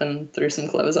drunk nap and threw some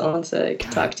clothes on so I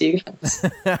could talk to you guys.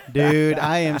 Dude,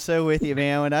 I am so with you,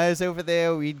 man. When I was over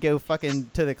there, we'd go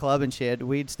fucking to the club and shit.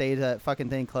 We'd stay to that fucking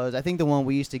thing closed. I think the one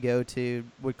we used to go to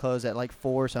would close at like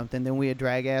 4 or something. Then we'd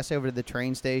drag ass over to the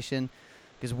train station.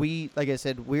 Because we, like I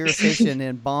said, we were stationed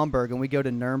in Bamberg, and we go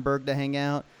to Nuremberg to hang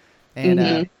out.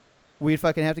 And we'd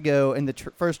fucking have to go, and the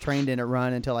first train didn't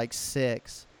run until like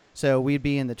 6. So we'd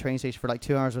be in the train station for like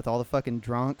 2 hours with all the fucking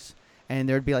drunks. And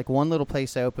there'd be like one little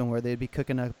place open where they'd be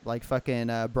cooking up like fucking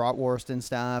bratwurst and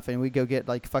stuff. And we'd go get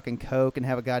like fucking Coke and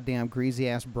have a goddamn greasy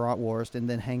ass bratwurst and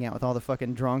then hang out with all the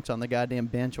fucking drunks on the goddamn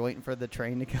bench waiting for the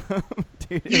train to come.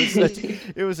 Dude,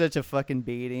 it was such a fucking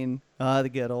beating. The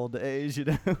good old days, you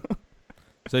know.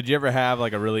 So did you ever have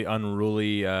like a really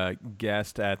unruly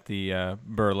guest at the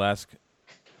burlesque?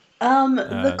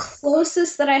 The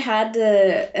closest that I had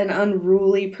to an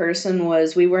unruly person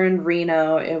was we were in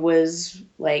Reno. It was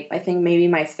like, I think maybe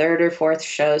my third or fourth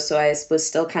show. So I was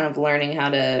still kind of learning how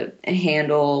to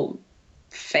handle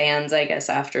fans, I guess,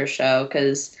 after a show.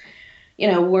 Cause,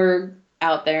 we're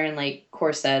out there in like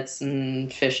corsets and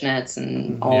fishnets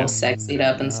and all sexied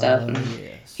up and stuff. And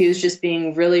he was just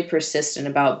being really persistent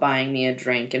about buying me a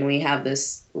drink. And we have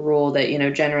this rule that,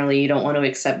 generally you don't want to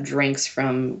accept drinks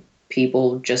from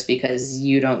people just because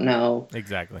you don't know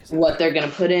exactly what they're going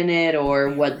to put in it or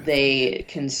what they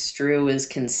construe as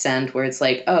consent, where it's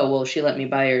like, oh, well, she let me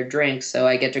buy her drink, so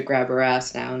I get to grab her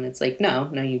ass now. And it's like, no,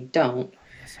 you don't.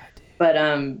 Yes, I do.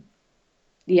 But,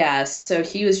 yeah, so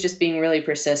he was just being really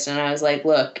persistent. I was like,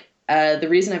 look, the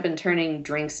reason I've been turning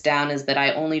drinks down is that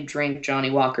I only drink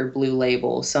Johnny Walker Blue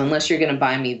Label. So unless you're going to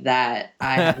buy me that,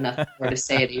 I have nothing more to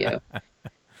say to you.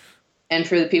 And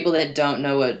for the people that don't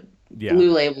know what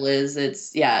Blue Label is,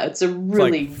 it's a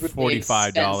really, it's like really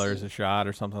 $45 a shot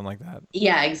or something like that.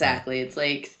 Yeah, exactly. It's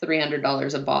like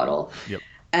 $300 a bottle. Yep.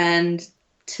 And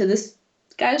to this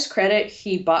guy's credit,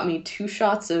 he bought me 2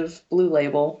 shots of Blue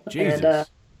Label. Jesus. And,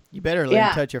 you better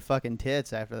let him touch your fucking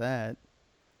tits after that.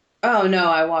 Oh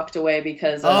no, I walked away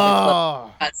because the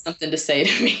club had something to say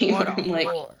to me. I'm like,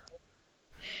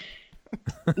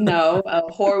 no, a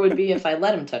whore would be if I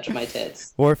let him touch my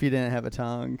tits. Or if you didn't have a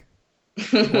tongue.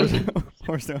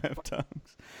 Horse don't have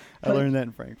tongues. I learned that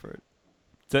in Frankfurt.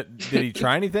 So, did he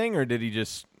try anything, or did he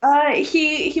just?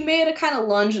 He made a kind of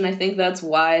lunge, and I think that's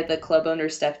why the club owner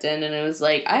stepped in, and it was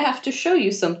like, I have to show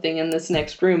you something in this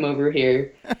next room over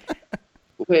here,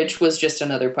 which was just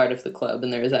another part of the club,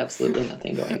 and there was absolutely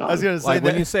nothing going on. I was gonna say, like,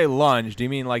 when you say lunge, do you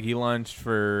mean like he lunged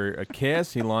for a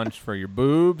kiss? He lunged for your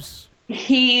boobs?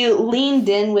 He leaned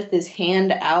in with his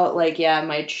hand out, like,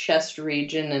 my chest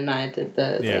region, and I did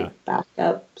the like, back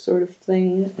up sort of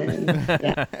thing.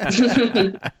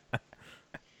 And,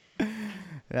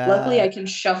 Luckily, I can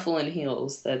shuffle in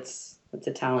heels. That's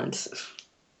a talent.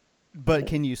 But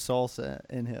can you salsa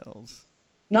in heels?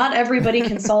 Not everybody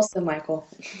can salsa, Michael.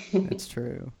 It's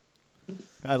true.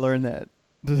 I learned that.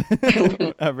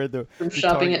 I read from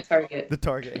shopping at Target. The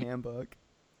Target handbook.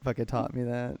 Fucking taught me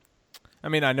that. I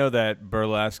mean, I know that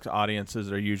burlesque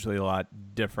audiences are usually a lot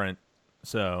different,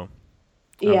 so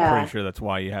I'm pretty sure that's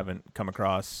why you haven't come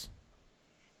across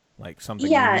like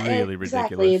something really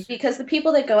ridiculous. Because the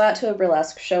people that go out to a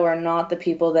burlesque show are not the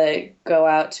people that go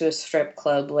out to a strip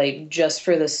club like just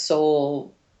for the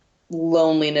sole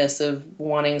loneliness of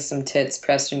wanting some tits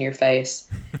pressed in your face.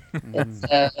 It's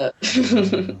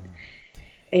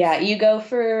you go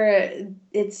for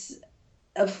it's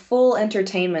a full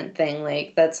entertainment thing.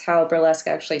 Like that's how burlesque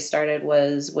actually started,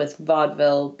 was with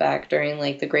vaudeville back during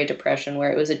like the Great Depression,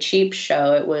 where it was a cheap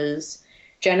show. It was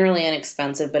generally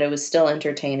inexpensive, but it was still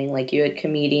entertaining. Like you had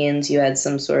comedians, you had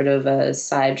some sort of a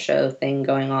sideshow thing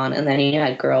going on, and then you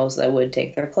had girls that would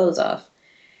take their clothes off.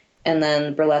 And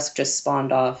then burlesque just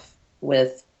spawned off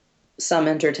with some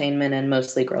entertainment and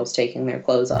mostly girls taking their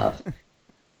clothes off.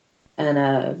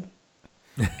 And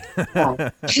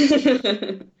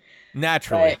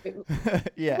naturally.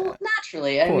 Well,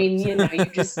 naturally. I mean, you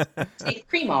just take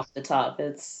cream off the top.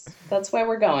 That's why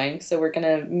we're going. So we're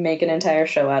gonna make an entire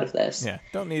show out of this. Yeah,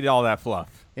 don't need all that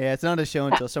fluff. Yeah, it's not a show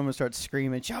until someone starts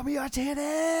screaming, "Show me your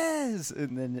titties!"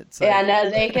 And then it's like... no,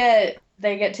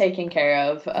 they get taken care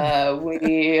of.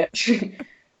 We,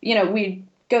 we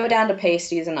go down to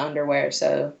pasties and underwear.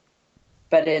 So,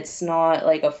 but it's not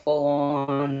like a full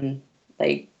on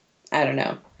like, I don't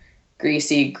know,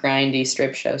 greasy, grindy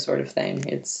strip show sort of thing.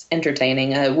 It's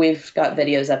entertaining. We've got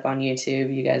videos up on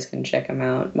YouTube. You guys can check them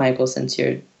out. Michael, since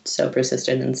you're so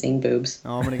persistent in seeing boobs.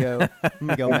 Oh, I'm gonna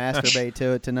go masturbate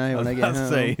to it tonight when I get home.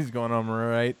 Say he's going home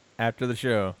right after the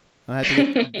show. I have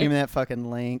to give me that fucking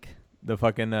link. The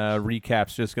fucking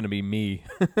recap's just gonna be me.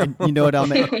 And you know what? I'll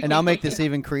make this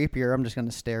even creepier. I'm just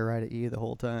gonna stare right at you the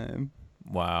whole time.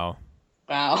 Wow.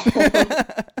 I'll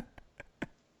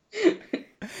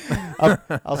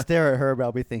stare at her, but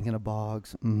I'll be thinking of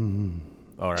Boggs.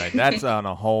 All right, that's on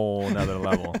a whole nother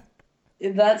level.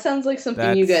 That sounds like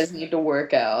something you guys need to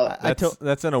work out.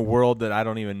 That's in a world that I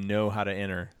don't even know how to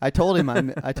enter. I told him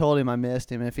I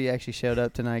missed him. If he actually showed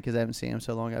up tonight, because I haven't seen him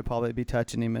so long, I'd probably be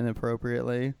touching him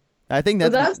inappropriately. I think Well,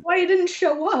 that's that's why he didn't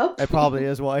show up. that probably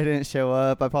is why he didn't show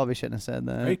up. I probably shouldn't have said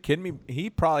that. Are you kidding me? He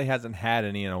probably hasn't had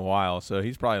any in a while, so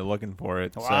he's probably looking for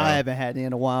it. Well, so I haven't had any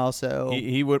in a while, so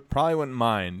he probably wouldn't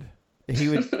mind.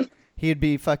 he'd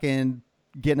be fucking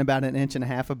getting about an inch and a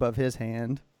half above his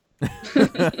hand. You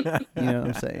know what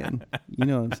I'm saying? You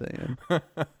know what I'm saying?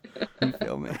 You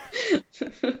feel me?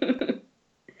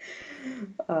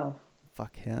 Oh.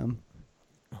 Fuck him.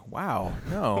 Wow,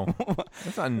 no,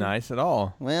 that's not nice at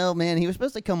all. Well, man, he was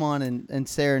supposed to come on and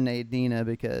serenade Nina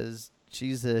because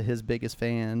she's his biggest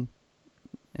fan,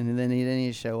 and then he didn't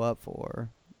even show up for her.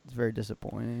 It's very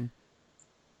disappointing.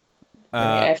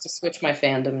 I have to switch my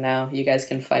fandom now. You guys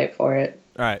can fight for it.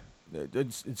 All right,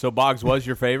 so Boggs was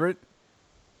your favorite?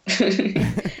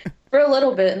 For a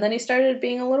little bit, and then he started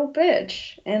being a little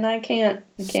bitch, and I can't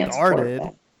support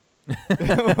that.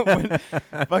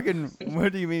 Fucking,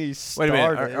 what do you mean he Wait started?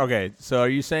 a minute. Okay, so are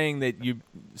you saying that you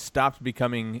stopped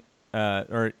becoming,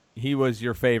 or he was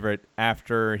your favorite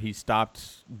after he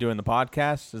stopped doing the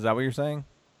podcast? Is that what you're saying?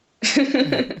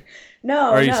 No.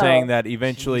 Or are you saying that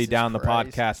eventually Jesus down the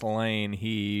Christ. podcast lane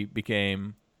he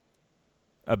became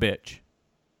a bitch?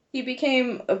 He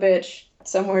became a bitch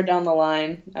somewhere down the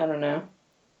line? I don't know.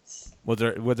 Was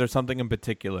there something in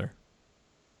particular?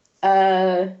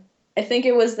 I think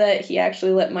it was that he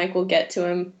actually let Michael get to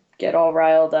him, get all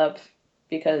riled up,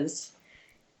 because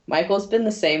Michael's been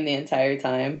the same the entire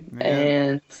time. Yeah.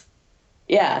 And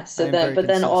yeah, so I'm then, very but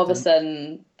then all of a consistent.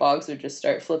 sudden Boggs would just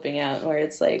start flipping out, where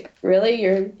it's like, really?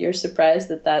 You're surprised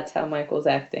that that's how Michael's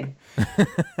acting?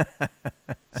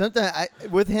 Sometimes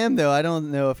with him though, I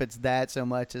don't know if it's that so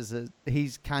much as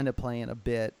he's kind of playing a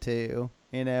bit too.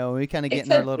 You know, we kind of It get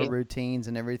in our could little be. routines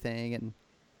and everything, and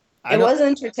It was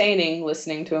entertaining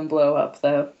listening to him blow up,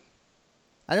 though.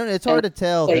 I don't know. It's hard to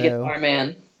tell Play though. Guitar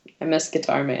Man. I miss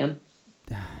Guitar Man.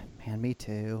 Man, me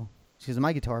too. Because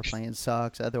my guitar playing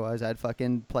sucks. Otherwise, I'd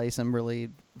fucking play some really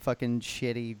fucking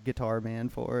shitty guitar man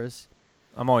for us.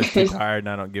 I'm always too tired and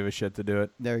I don't give a shit to do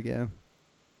it. There we go.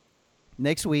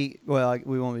 Next week, well,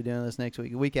 we won't be doing this next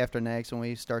week. The week after next, when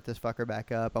we start this fucker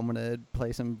back up, I'm going to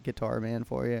play some Guitar Man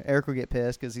for you. Eric will get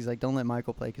pissed because he's like, don't let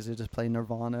Michael play because he'll just play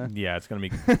Nirvana. Yeah, it's going to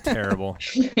be terrible.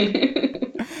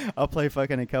 I'll play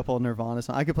fucking a couple of Nirvana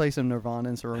songs. I could play some Nirvana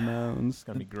and some Ramones. It's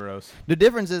going to be gross. The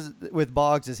difference is with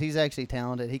Boggs is he's actually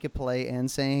talented. He could play and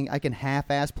sing. I can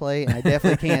half-ass play, and I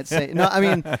definitely can't sing. No, I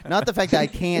mean, not the fact that I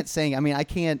can't sing. I mean, I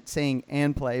can't sing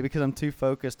and play because I'm too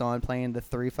focused on playing the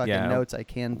three fucking Yeah. notes I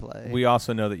can play. We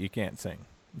also know that you can't sing.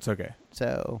 It's okay.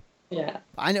 So Yeah.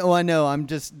 I know. I'm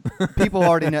just people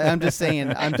already know. I'm just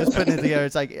saying. I'm just putting it together.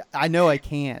 It's like I know I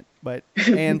can't, but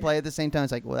and play at the same time.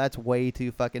 It's like, well, that's way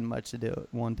too fucking much to do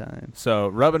at one time. So,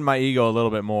 rubbing my ego a little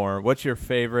bit more, what's your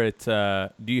favorite, do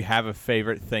you have a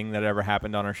favorite thing that ever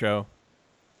happened on our show?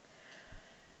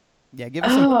 Yeah, give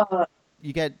us some. Oh,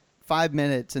 You got 5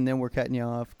 minutes, and then we're cutting you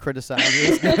off. Criticize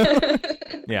us.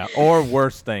 Yeah, or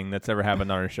worst thing that's ever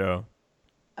happened on our show.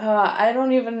 I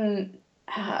don't even.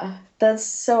 That's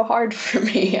so hard for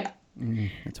me.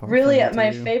 It's hard Really, for me my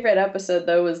too. favorite episode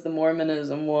though was the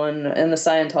Mormonism one and the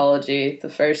Scientology, the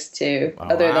first two. Oh,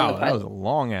 other wow, than the that was a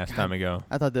long ass time ago.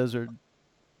 I thought those were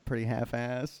pretty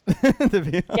half-ass. To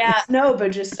be honest. Yeah, no,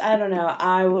 but just I don't know.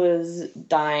 I was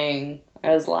dying. I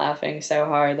was laughing so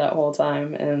hard that whole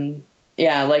time, and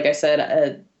yeah, like I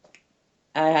said,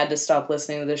 I had to stop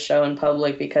listening to this show in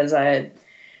public because I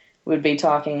would be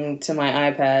talking to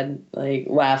my iPad, like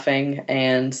laughing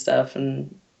and stuff,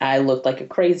 and I looked like a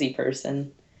crazy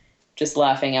person, just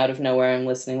laughing out of nowhere and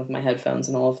listening with my headphones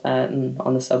and all of that, and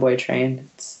on the subway train.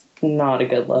 It's not a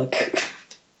good look.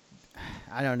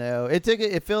 I don't know.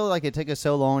 It felt like it took us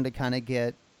so long to kind of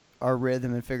get our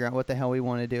rhythm and figure out what the hell we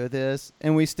want to do with this,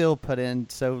 and we still put in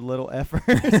so little effort.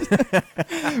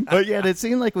 But yet it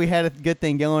seemed like we had a good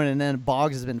thing going, and then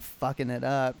Boggs has been fucking it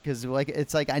up because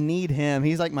it's like I need him.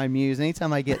 He's like my muse.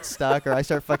 Anytime I get stuck or I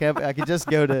start fucking up, I could just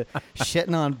go to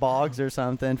shitting on Boggs or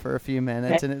something for a few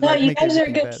minutes, and it No, like you make guys are a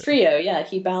everything good better. trio. Yeah,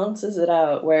 he balances it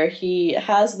out where he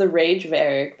has the rage of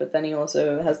Eric, but then he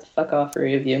also has the fuck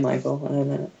offery of you, Michael. I don't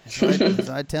know. That's what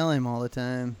I tell him all the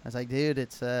time. I was like, dude,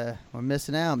 it's we're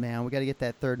missing out, man. We got to get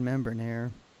that third member in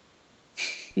here.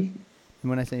 And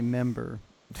when I say member,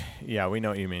 Yeah, we know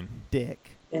what you mean.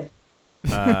 dick.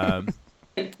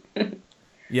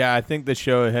 Yeah, I think the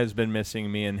show has been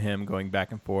missing me and him going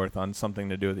back and forth on something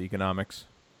to do with economics.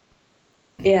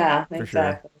 Yeah, For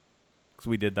exactly. Because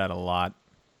we did that a lot.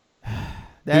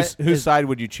 That Whose is- side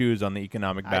would you choose on the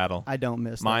economic battle? I don't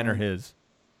miss Mine that. or his?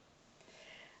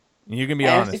 And you can be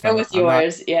I have to honest. go with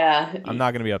yours. Yeah. I'm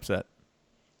not going to be upset.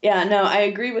 Yeah, no, I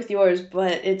agree with yours,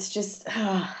 but it's just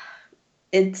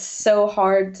it's so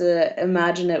hard to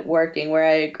imagine it working, where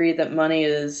I agree that money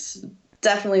is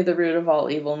definitely the root of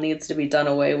all evil, needs to be done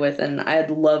away with, and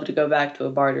I'd love to go back to a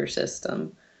barter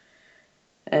system.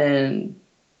 And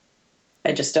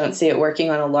I just don't see it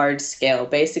working on a large scale.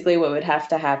 Basically, what would have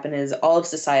to happen is all of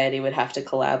society would have to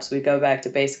collapse. We go back to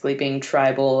basically being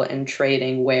tribal and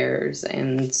trading wares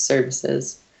and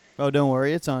services. Oh, don't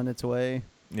worry, it's on its way.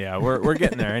 Yeah, we're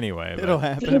getting there anyway. It'll But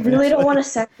happen. I really don't eventually. want to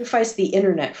sacrifice the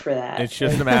internet for that. it's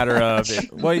just a matter of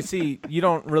well, you see, you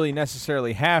don't really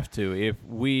necessarily have to. If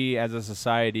we as a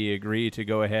society agree to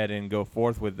go ahead and go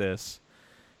forth with this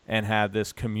and have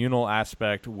this communal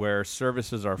aspect where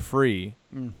services are free,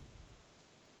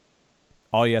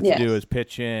 all you have to do is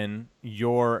pitch in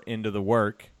your into the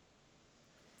work.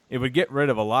 It would get rid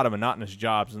of a lot of monotonous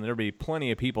jobs, and there'd be plenty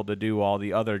of people to do all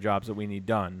the other jobs that we need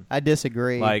done. I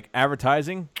disagree. Like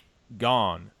advertising,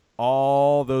 gone.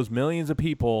 All those millions of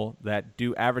people that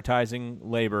do advertising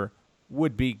labor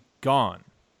would be gone.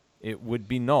 It would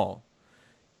be null.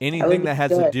 Anything that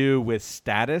has to do with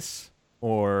status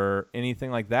or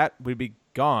anything like that would be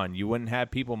gone. You wouldn't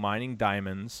have people mining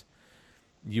diamonds.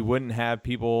 You wouldn't have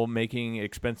people making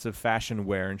expensive fashion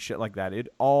wear and shit like that.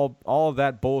 All of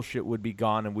that bullshit would be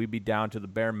gone, and we'd be down to the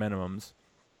bare minimums.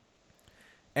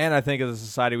 And I think as a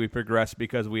society we progress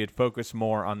because we had focused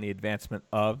more on the advancement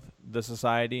of the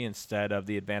society instead of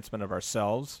the advancement of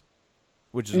ourselves,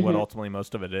 which is what ultimately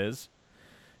most of it is.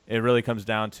 It really comes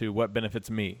down to what benefits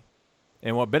me.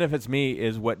 And what benefits me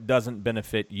is what doesn't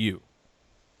benefit you.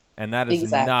 And that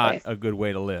is not a good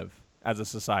way to live as a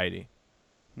society.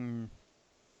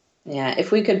 Yeah,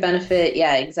 if we could benefit,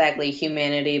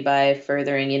 humanity by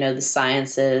furthering, the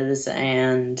sciences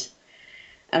and,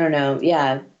 I don't know,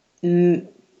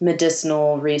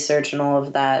 medicinal research and all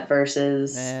of that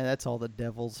versus... that's all the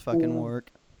devil's fucking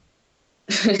work.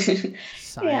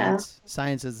 Science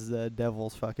is the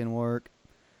devil's fucking work.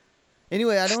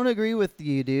 Anyway, I don't agree with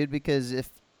you, dude, because if,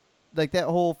 like, that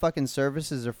whole fucking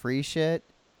services are free shit,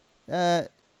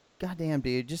 goddamn,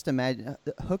 dude, just imagine,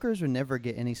 hookers would never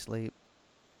get any sleep.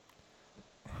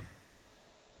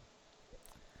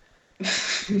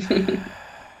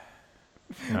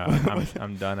 No,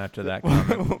 I'm done after that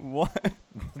comment. What?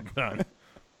 Done.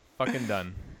 Fucking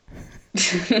done.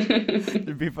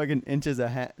 There'd be fucking inch and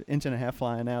a half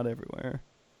flying out everywhere.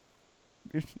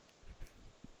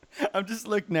 I'm just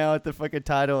looking now at the fucking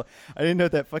title. I didn't know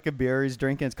that fucking beer he's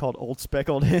drinking is called Old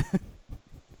Speckled Hen.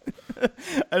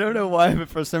 I don't know why, but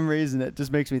for some reason it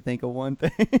just makes me think of one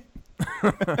thing.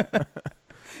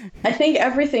 I think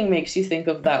everything makes you think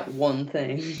of that one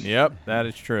thing. Yep, that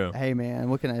is true. Hey, man,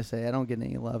 what can I say? I don't get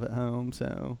any love at home,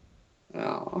 so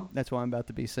Oh. that's why I'm about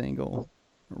to be single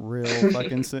real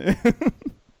fucking soon.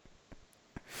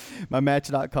 My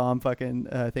Match.com fucking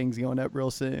thing's going up real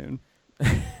soon.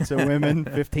 So women,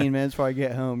 15 minutes before I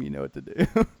get home, you know what to do.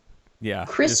 Yeah.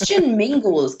 Christian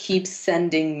Mingles keeps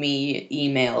sending me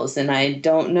emails, and I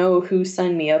don't know who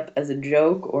signed me up as a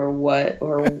joke or what.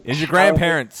 Or It's your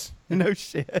grandparents. No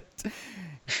shit.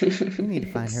 You need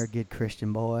to find her a good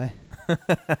Christian boy.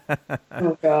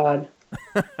 Oh, God.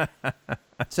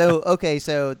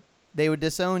 So they would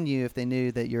disown you if they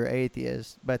knew that you're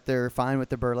atheist, but they're fine with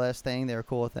the burlesque thing. They're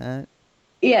cool with that.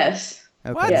 Yes.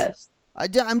 Okay. What? Yes.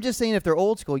 I'm just saying, if they're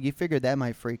old school, you figured that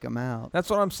might freak them out. That's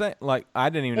what I'm saying. Like, I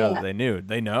didn't even know that they knew.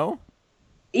 They know?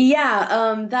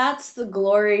 Yeah, that's the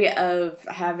glory of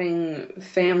having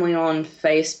family on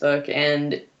Facebook.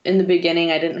 And in the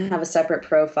beginning, I didn't have a separate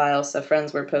profile, so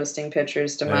friends were posting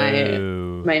pictures to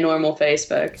my normal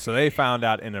Facebook. So they found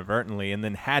out inadvertently and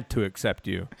then had to accept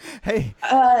you. Hey.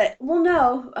 Well,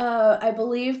 no. I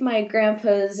believe my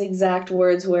grandpa's exact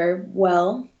words were,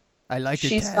 well, I like your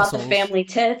she's tassels. got the family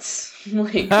tits. I'm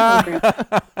like, oh,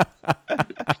 Grandpa.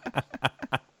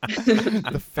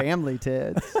 The family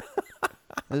tits.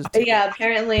 Yeah,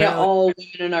 apparently all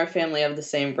women in our family have the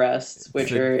same breasts,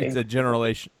 which it's a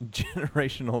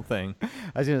generational thing.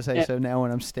 I was gonna say, so now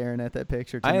when I'm staring at that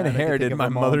picture, I tonight, inherited can think my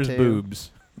of mom, mother's too.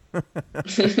 boobs.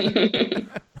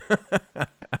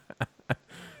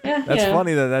 Yeah, That's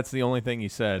funny that's the only thing he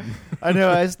said. I know.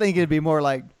 I was thinking it'd be more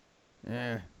like,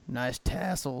 nice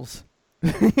tassels.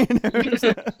 You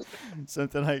know,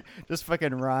 something like just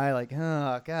fucking wry, like,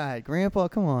 oh God, Grandpa,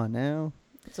 come on now,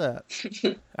 what's up?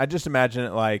 I just imagine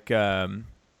it like,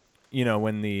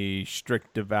 when the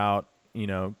strict devout,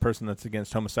 person that's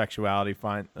against homosexuality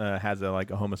has a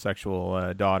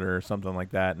homosexual daughter or something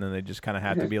like that, and then they just kind of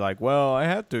have to be like, well, I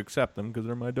have to accept them because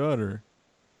they're my daughter.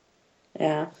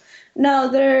 Yeah.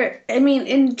 No,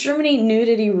 in Germany,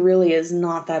 nudity really is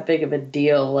not that big of a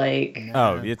deal. Like,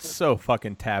 Oh, it's so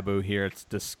fucking taboo here. It's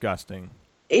disgusting.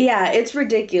 yeah, it's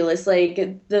ridiculous. Like,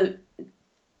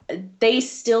 they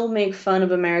still make fun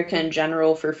of America in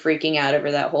general for freaking out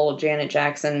over that whole Janet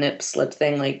Jackson nip slip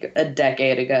thing like a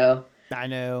decade ago. I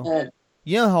know. Uh,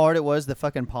 You know how hard it was to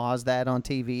fucking pause that on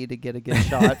TV to get a good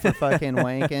shot for fucking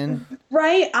wanking?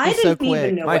 right? I It's so didn't even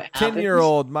quick. know My what happened.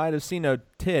 10-year-old might have seen a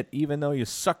tit, even though he's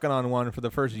sucking on one for the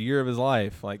first year of his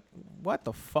life. Like, what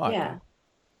the fuck? Yeah.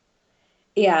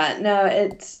 Yeah, no,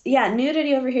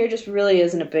 nudity over here just really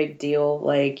isn't a big deal.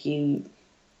 Like you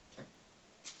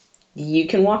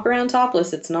can walk around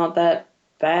topless. It's not that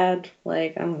bad.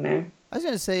 Like, I don't know. I was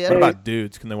gonna say, What about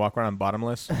dudes? Can they walk around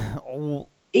bottomless? oh,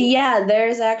 Yeah,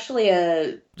 there's actually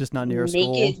a just not near a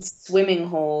naked school? swimming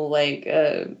hole like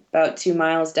about 2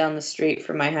 miles down the street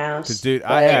from my house. Because, dude,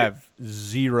 I have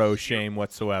zero shame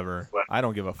whatsoever. I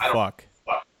don't give a fuck.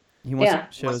 He wants Yeah.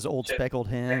 to show his old speckled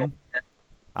hen.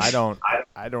 I don't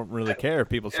really care if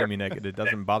people see me naked. It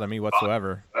doesn't bother me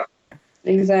whatsoever.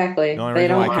 Exactly. The only They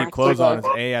reason why don't I have keep to clothes on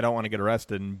look. is A, I don't want to get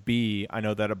arrested, and B, I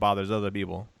know that it bothers other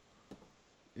people.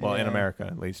 Well, in Yeah. America,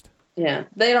 at least. Yeah,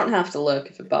 they don't have to look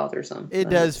if it bothers them. It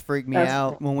does freak me That's-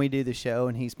 out when we do the show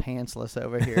and he's pantsless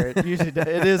over here. It usually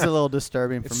it is a little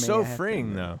disturbing for It's me. so I have to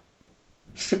freeing, admit.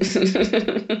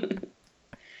 though.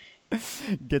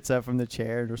 Gets up from the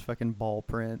chair. There's fucking ball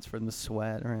prints from the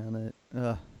sweat around it.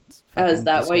 Ugh, it's Oh, is fucking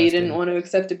that why you didn't disgusting. want to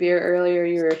accept a beer earlier?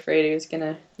 You were afraid he was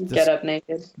gonna get up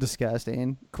naked.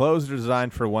 Disgusting. Clothes are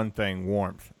designed for one thing,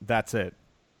 warmth. That's it.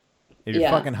 If you're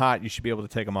Yeah. fucking hot, you should be able to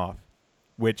take them off.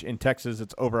 Which, in Texas,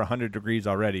 it's over 100 degrees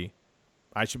already.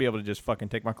 I should be able to just fucking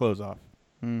take my clothes off.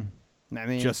 I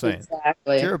mean, Just saying.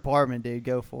 Exactly. it's your apartment, dude.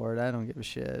 Go for it. I don't give a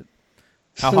shit.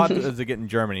 How hot does it get in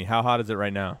Germany? How hot is it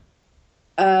right now?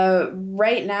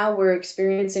 Right now we're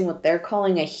experiencing what they're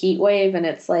calling a heat wave, and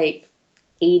it's like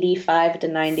 85 to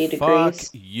 90 Fuck degrees.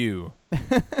 you.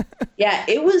 Yeah,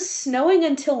 it was snowing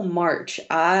until March.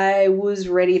 I was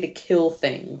ready to kill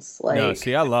things. Like, No,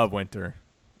 see, I love winter.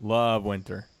 Love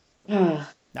winter.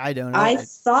 I don't know. I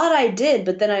thought I did,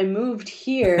 but then I moved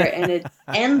here and it's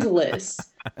endless.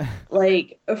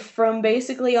 Like from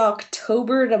basically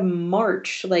October to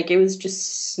March, like it was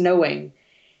just snowing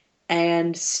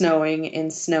and snowing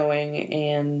and snowing,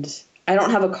 and I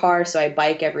don't have a car, so I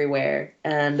bike everywhere.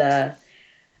 And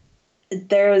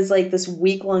there was like this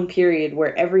week-long period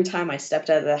where every time I stepped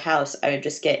out of the house, I would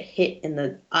just get hit in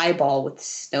the eyeball with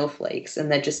snowflakes,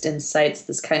 and that just incites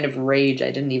this kind of rage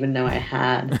I didn't even know I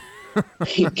had.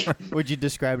 Would you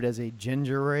describe it as a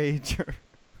ginger rage? Or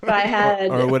If I had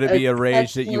Or would it be a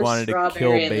rage that you more wanted to kill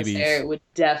strawberry in this babies? hair, it would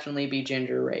definitely be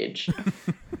ginger rage.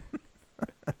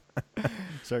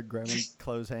 start grabbing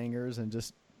clothes hangers and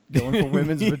just going for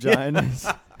women's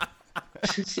vaginas?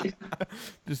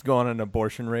 Just go on an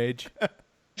abortion rage.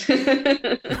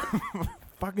 Fucking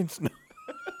snow.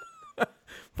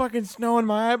 Fucking snow in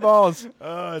my eyeballs.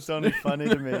 Oh, it's only funny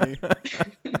to me.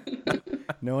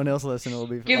 No one else listening will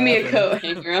be. Give me a laughing. coat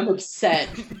hanger. I'm upset.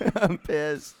 I'm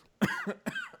pissed.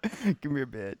 Give me a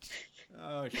bitch.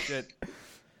 Oh, shit.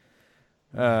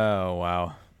 Oh,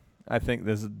 wow. I think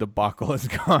this debacle has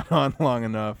gone on long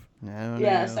enough. I don't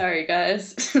Yeah, know. sorry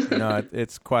guys. No,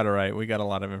 it's quite all right. We got a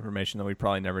lot of information that we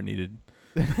probably never needed.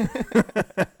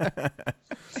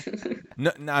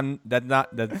 No,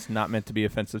 that's not meant to be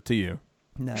offensive to you.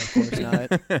 No, of course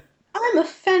not. I'm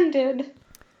offended.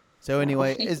 So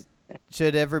anyway,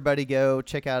 should everybody go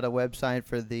check out a website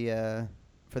for the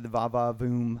Vava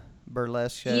Voom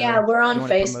Burlesque show? Yeah, we're on You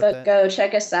wanna promote Facebook. that? Go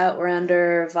check us out. We're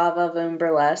under Vava Voom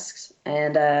Burlesques.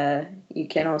 And you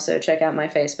can also check out my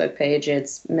Facebook page.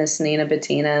 It's Miss Nina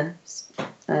Betina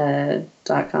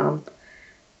 .com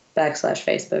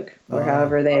 /Facebook, or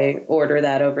however they order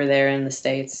that over there in the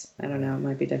States. I don't know. It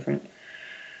might be different.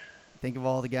 Think of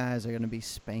all the guys that are going to be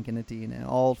spanking it to you now.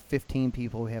 All 15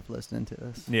 people we have listening to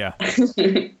us. Yeah.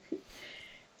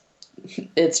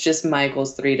 It's just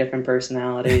Michael's 3 different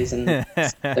personalities and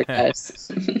other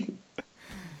guys.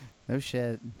 No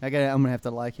shit. I'm going to have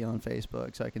to like you on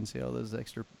Facebook so I can see all those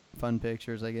extra fun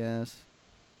pictures, I guess.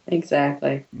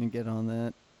 Exactly. And get on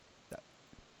that.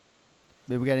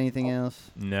 Did we got anything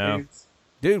else? No.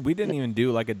 Dude, we didn't even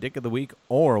do like a dick of the week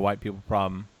or a white people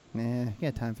problem. Nah, you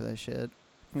got time for that shit.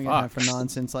 We got time Fuck. for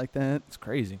nonsense like that. It's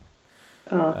crazy.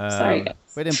 Oh, sorry, guys.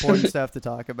 We had important stuff to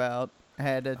talk about. I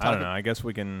had to talk. I don't know. I guess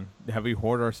we can. Have we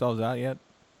hoard ourselves out yet?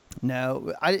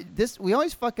 No, we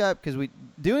always fuck up because we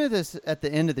doing this at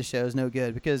the end of the show is no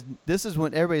good because this is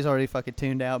when everybody's already fucking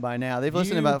tuned out by now. They've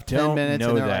listened You about 10 don't minutes. know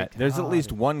and they're that. like, There's at "God."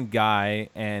 least one guy,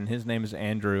 and his name is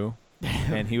Andrew,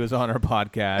 and he was on our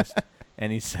podcast,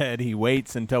 And he said he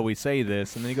waits until we say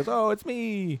this, and then he goes, "Oh, it's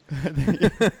me."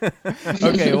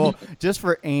 Okay, well, just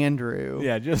for Andrew.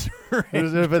 Yeah, just for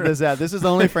Just gonna put this out. This is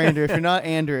only for Andrew. If you're not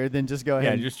Andrew, then just go ahead.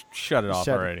 yeah, and just shut it off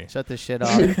already. Shut this shit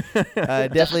off.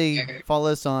 Definitely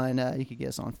follow us on. You can get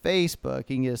us on Facebook.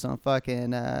 You can get us on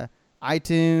fucking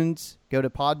iTunes. Go to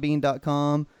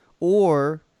podbean.com,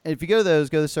 or if you go to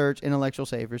those, go to search Intellectual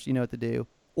Saviors. You know what to do.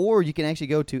 Or you can actually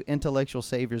go to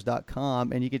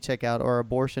intellectualsaviors.com and you can check out our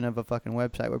abortion of a fucking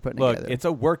website we're putting Look, together. it's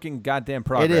a working goddamn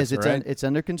progress. It is. It's It's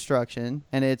under construction,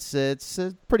 and it's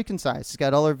pretty concise. It's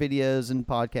got all our videos and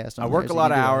podcasts on I there, work so a you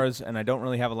lot can of do it. hours, and I don't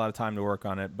really have a lot of time to work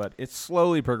on it, but it's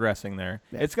slowly progressing there.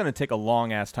 Yeah. It's going to take a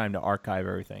long-ass time to archive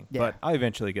everything, Yeah. but I'll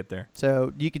eventually get there.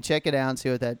 So you can check it out and see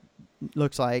what that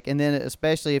looks like. And then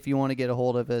especially if you want to get a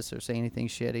hold of us or say anything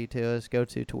shitty to us, go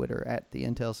to Twitter at the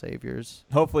Intel Saviors.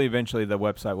 Hopefully, eventually, the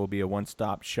website will be a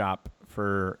one-stop shop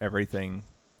for everything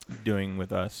doing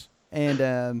with us.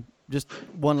 And just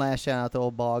one last shout out to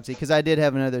old Boggsy, because I did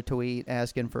have another tweet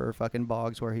asking for fucking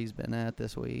Boggs where he's been at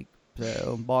this week.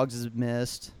 So Boggs is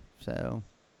missed. So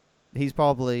he's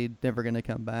probably never going to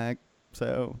come back.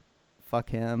 So fuck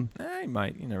him. He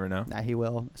might. You never know. Nah, he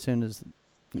will as soon as,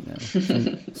 as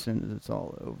soon as it's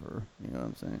all over. You know what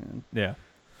I'm saying? Yeah.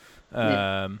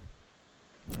 Yeah.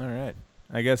 All right.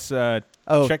 I guess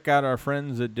check out our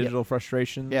friends at Digital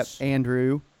Frustrations. Yep,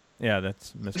 Andrew. Yeah,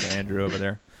 that's Mr. Andrew over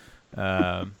there.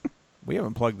 We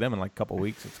haven't plugged them in like a couple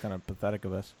weeks. It's kind of pathetic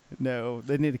of us. No,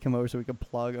 they need to come over so we can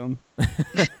plug them.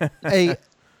 Hey,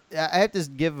 I have to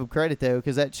give them credit though,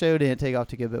 because that show didn't take off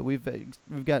too good, but we've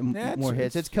gotten more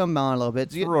hits. It's come on a little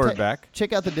bit. It's roared back.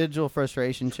 Check out the Digital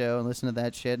Frustration Show and listen to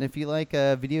that shit. And if you like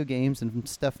video games and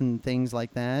stuff and things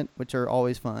like that, which are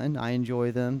always fun, I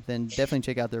enjoy them, then definitely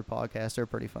check out their podcast. They're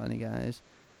pretty funny guys.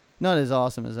 Not as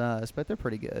awesome as us, but they're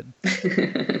pretty good.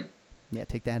 Yeah,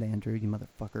 take that, Andrew, you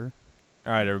motherfucker.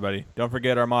 All right, everybody. Don't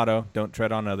forget our motto. Don't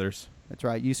tread on others. That's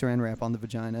right. You saran wrap on the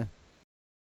vagina.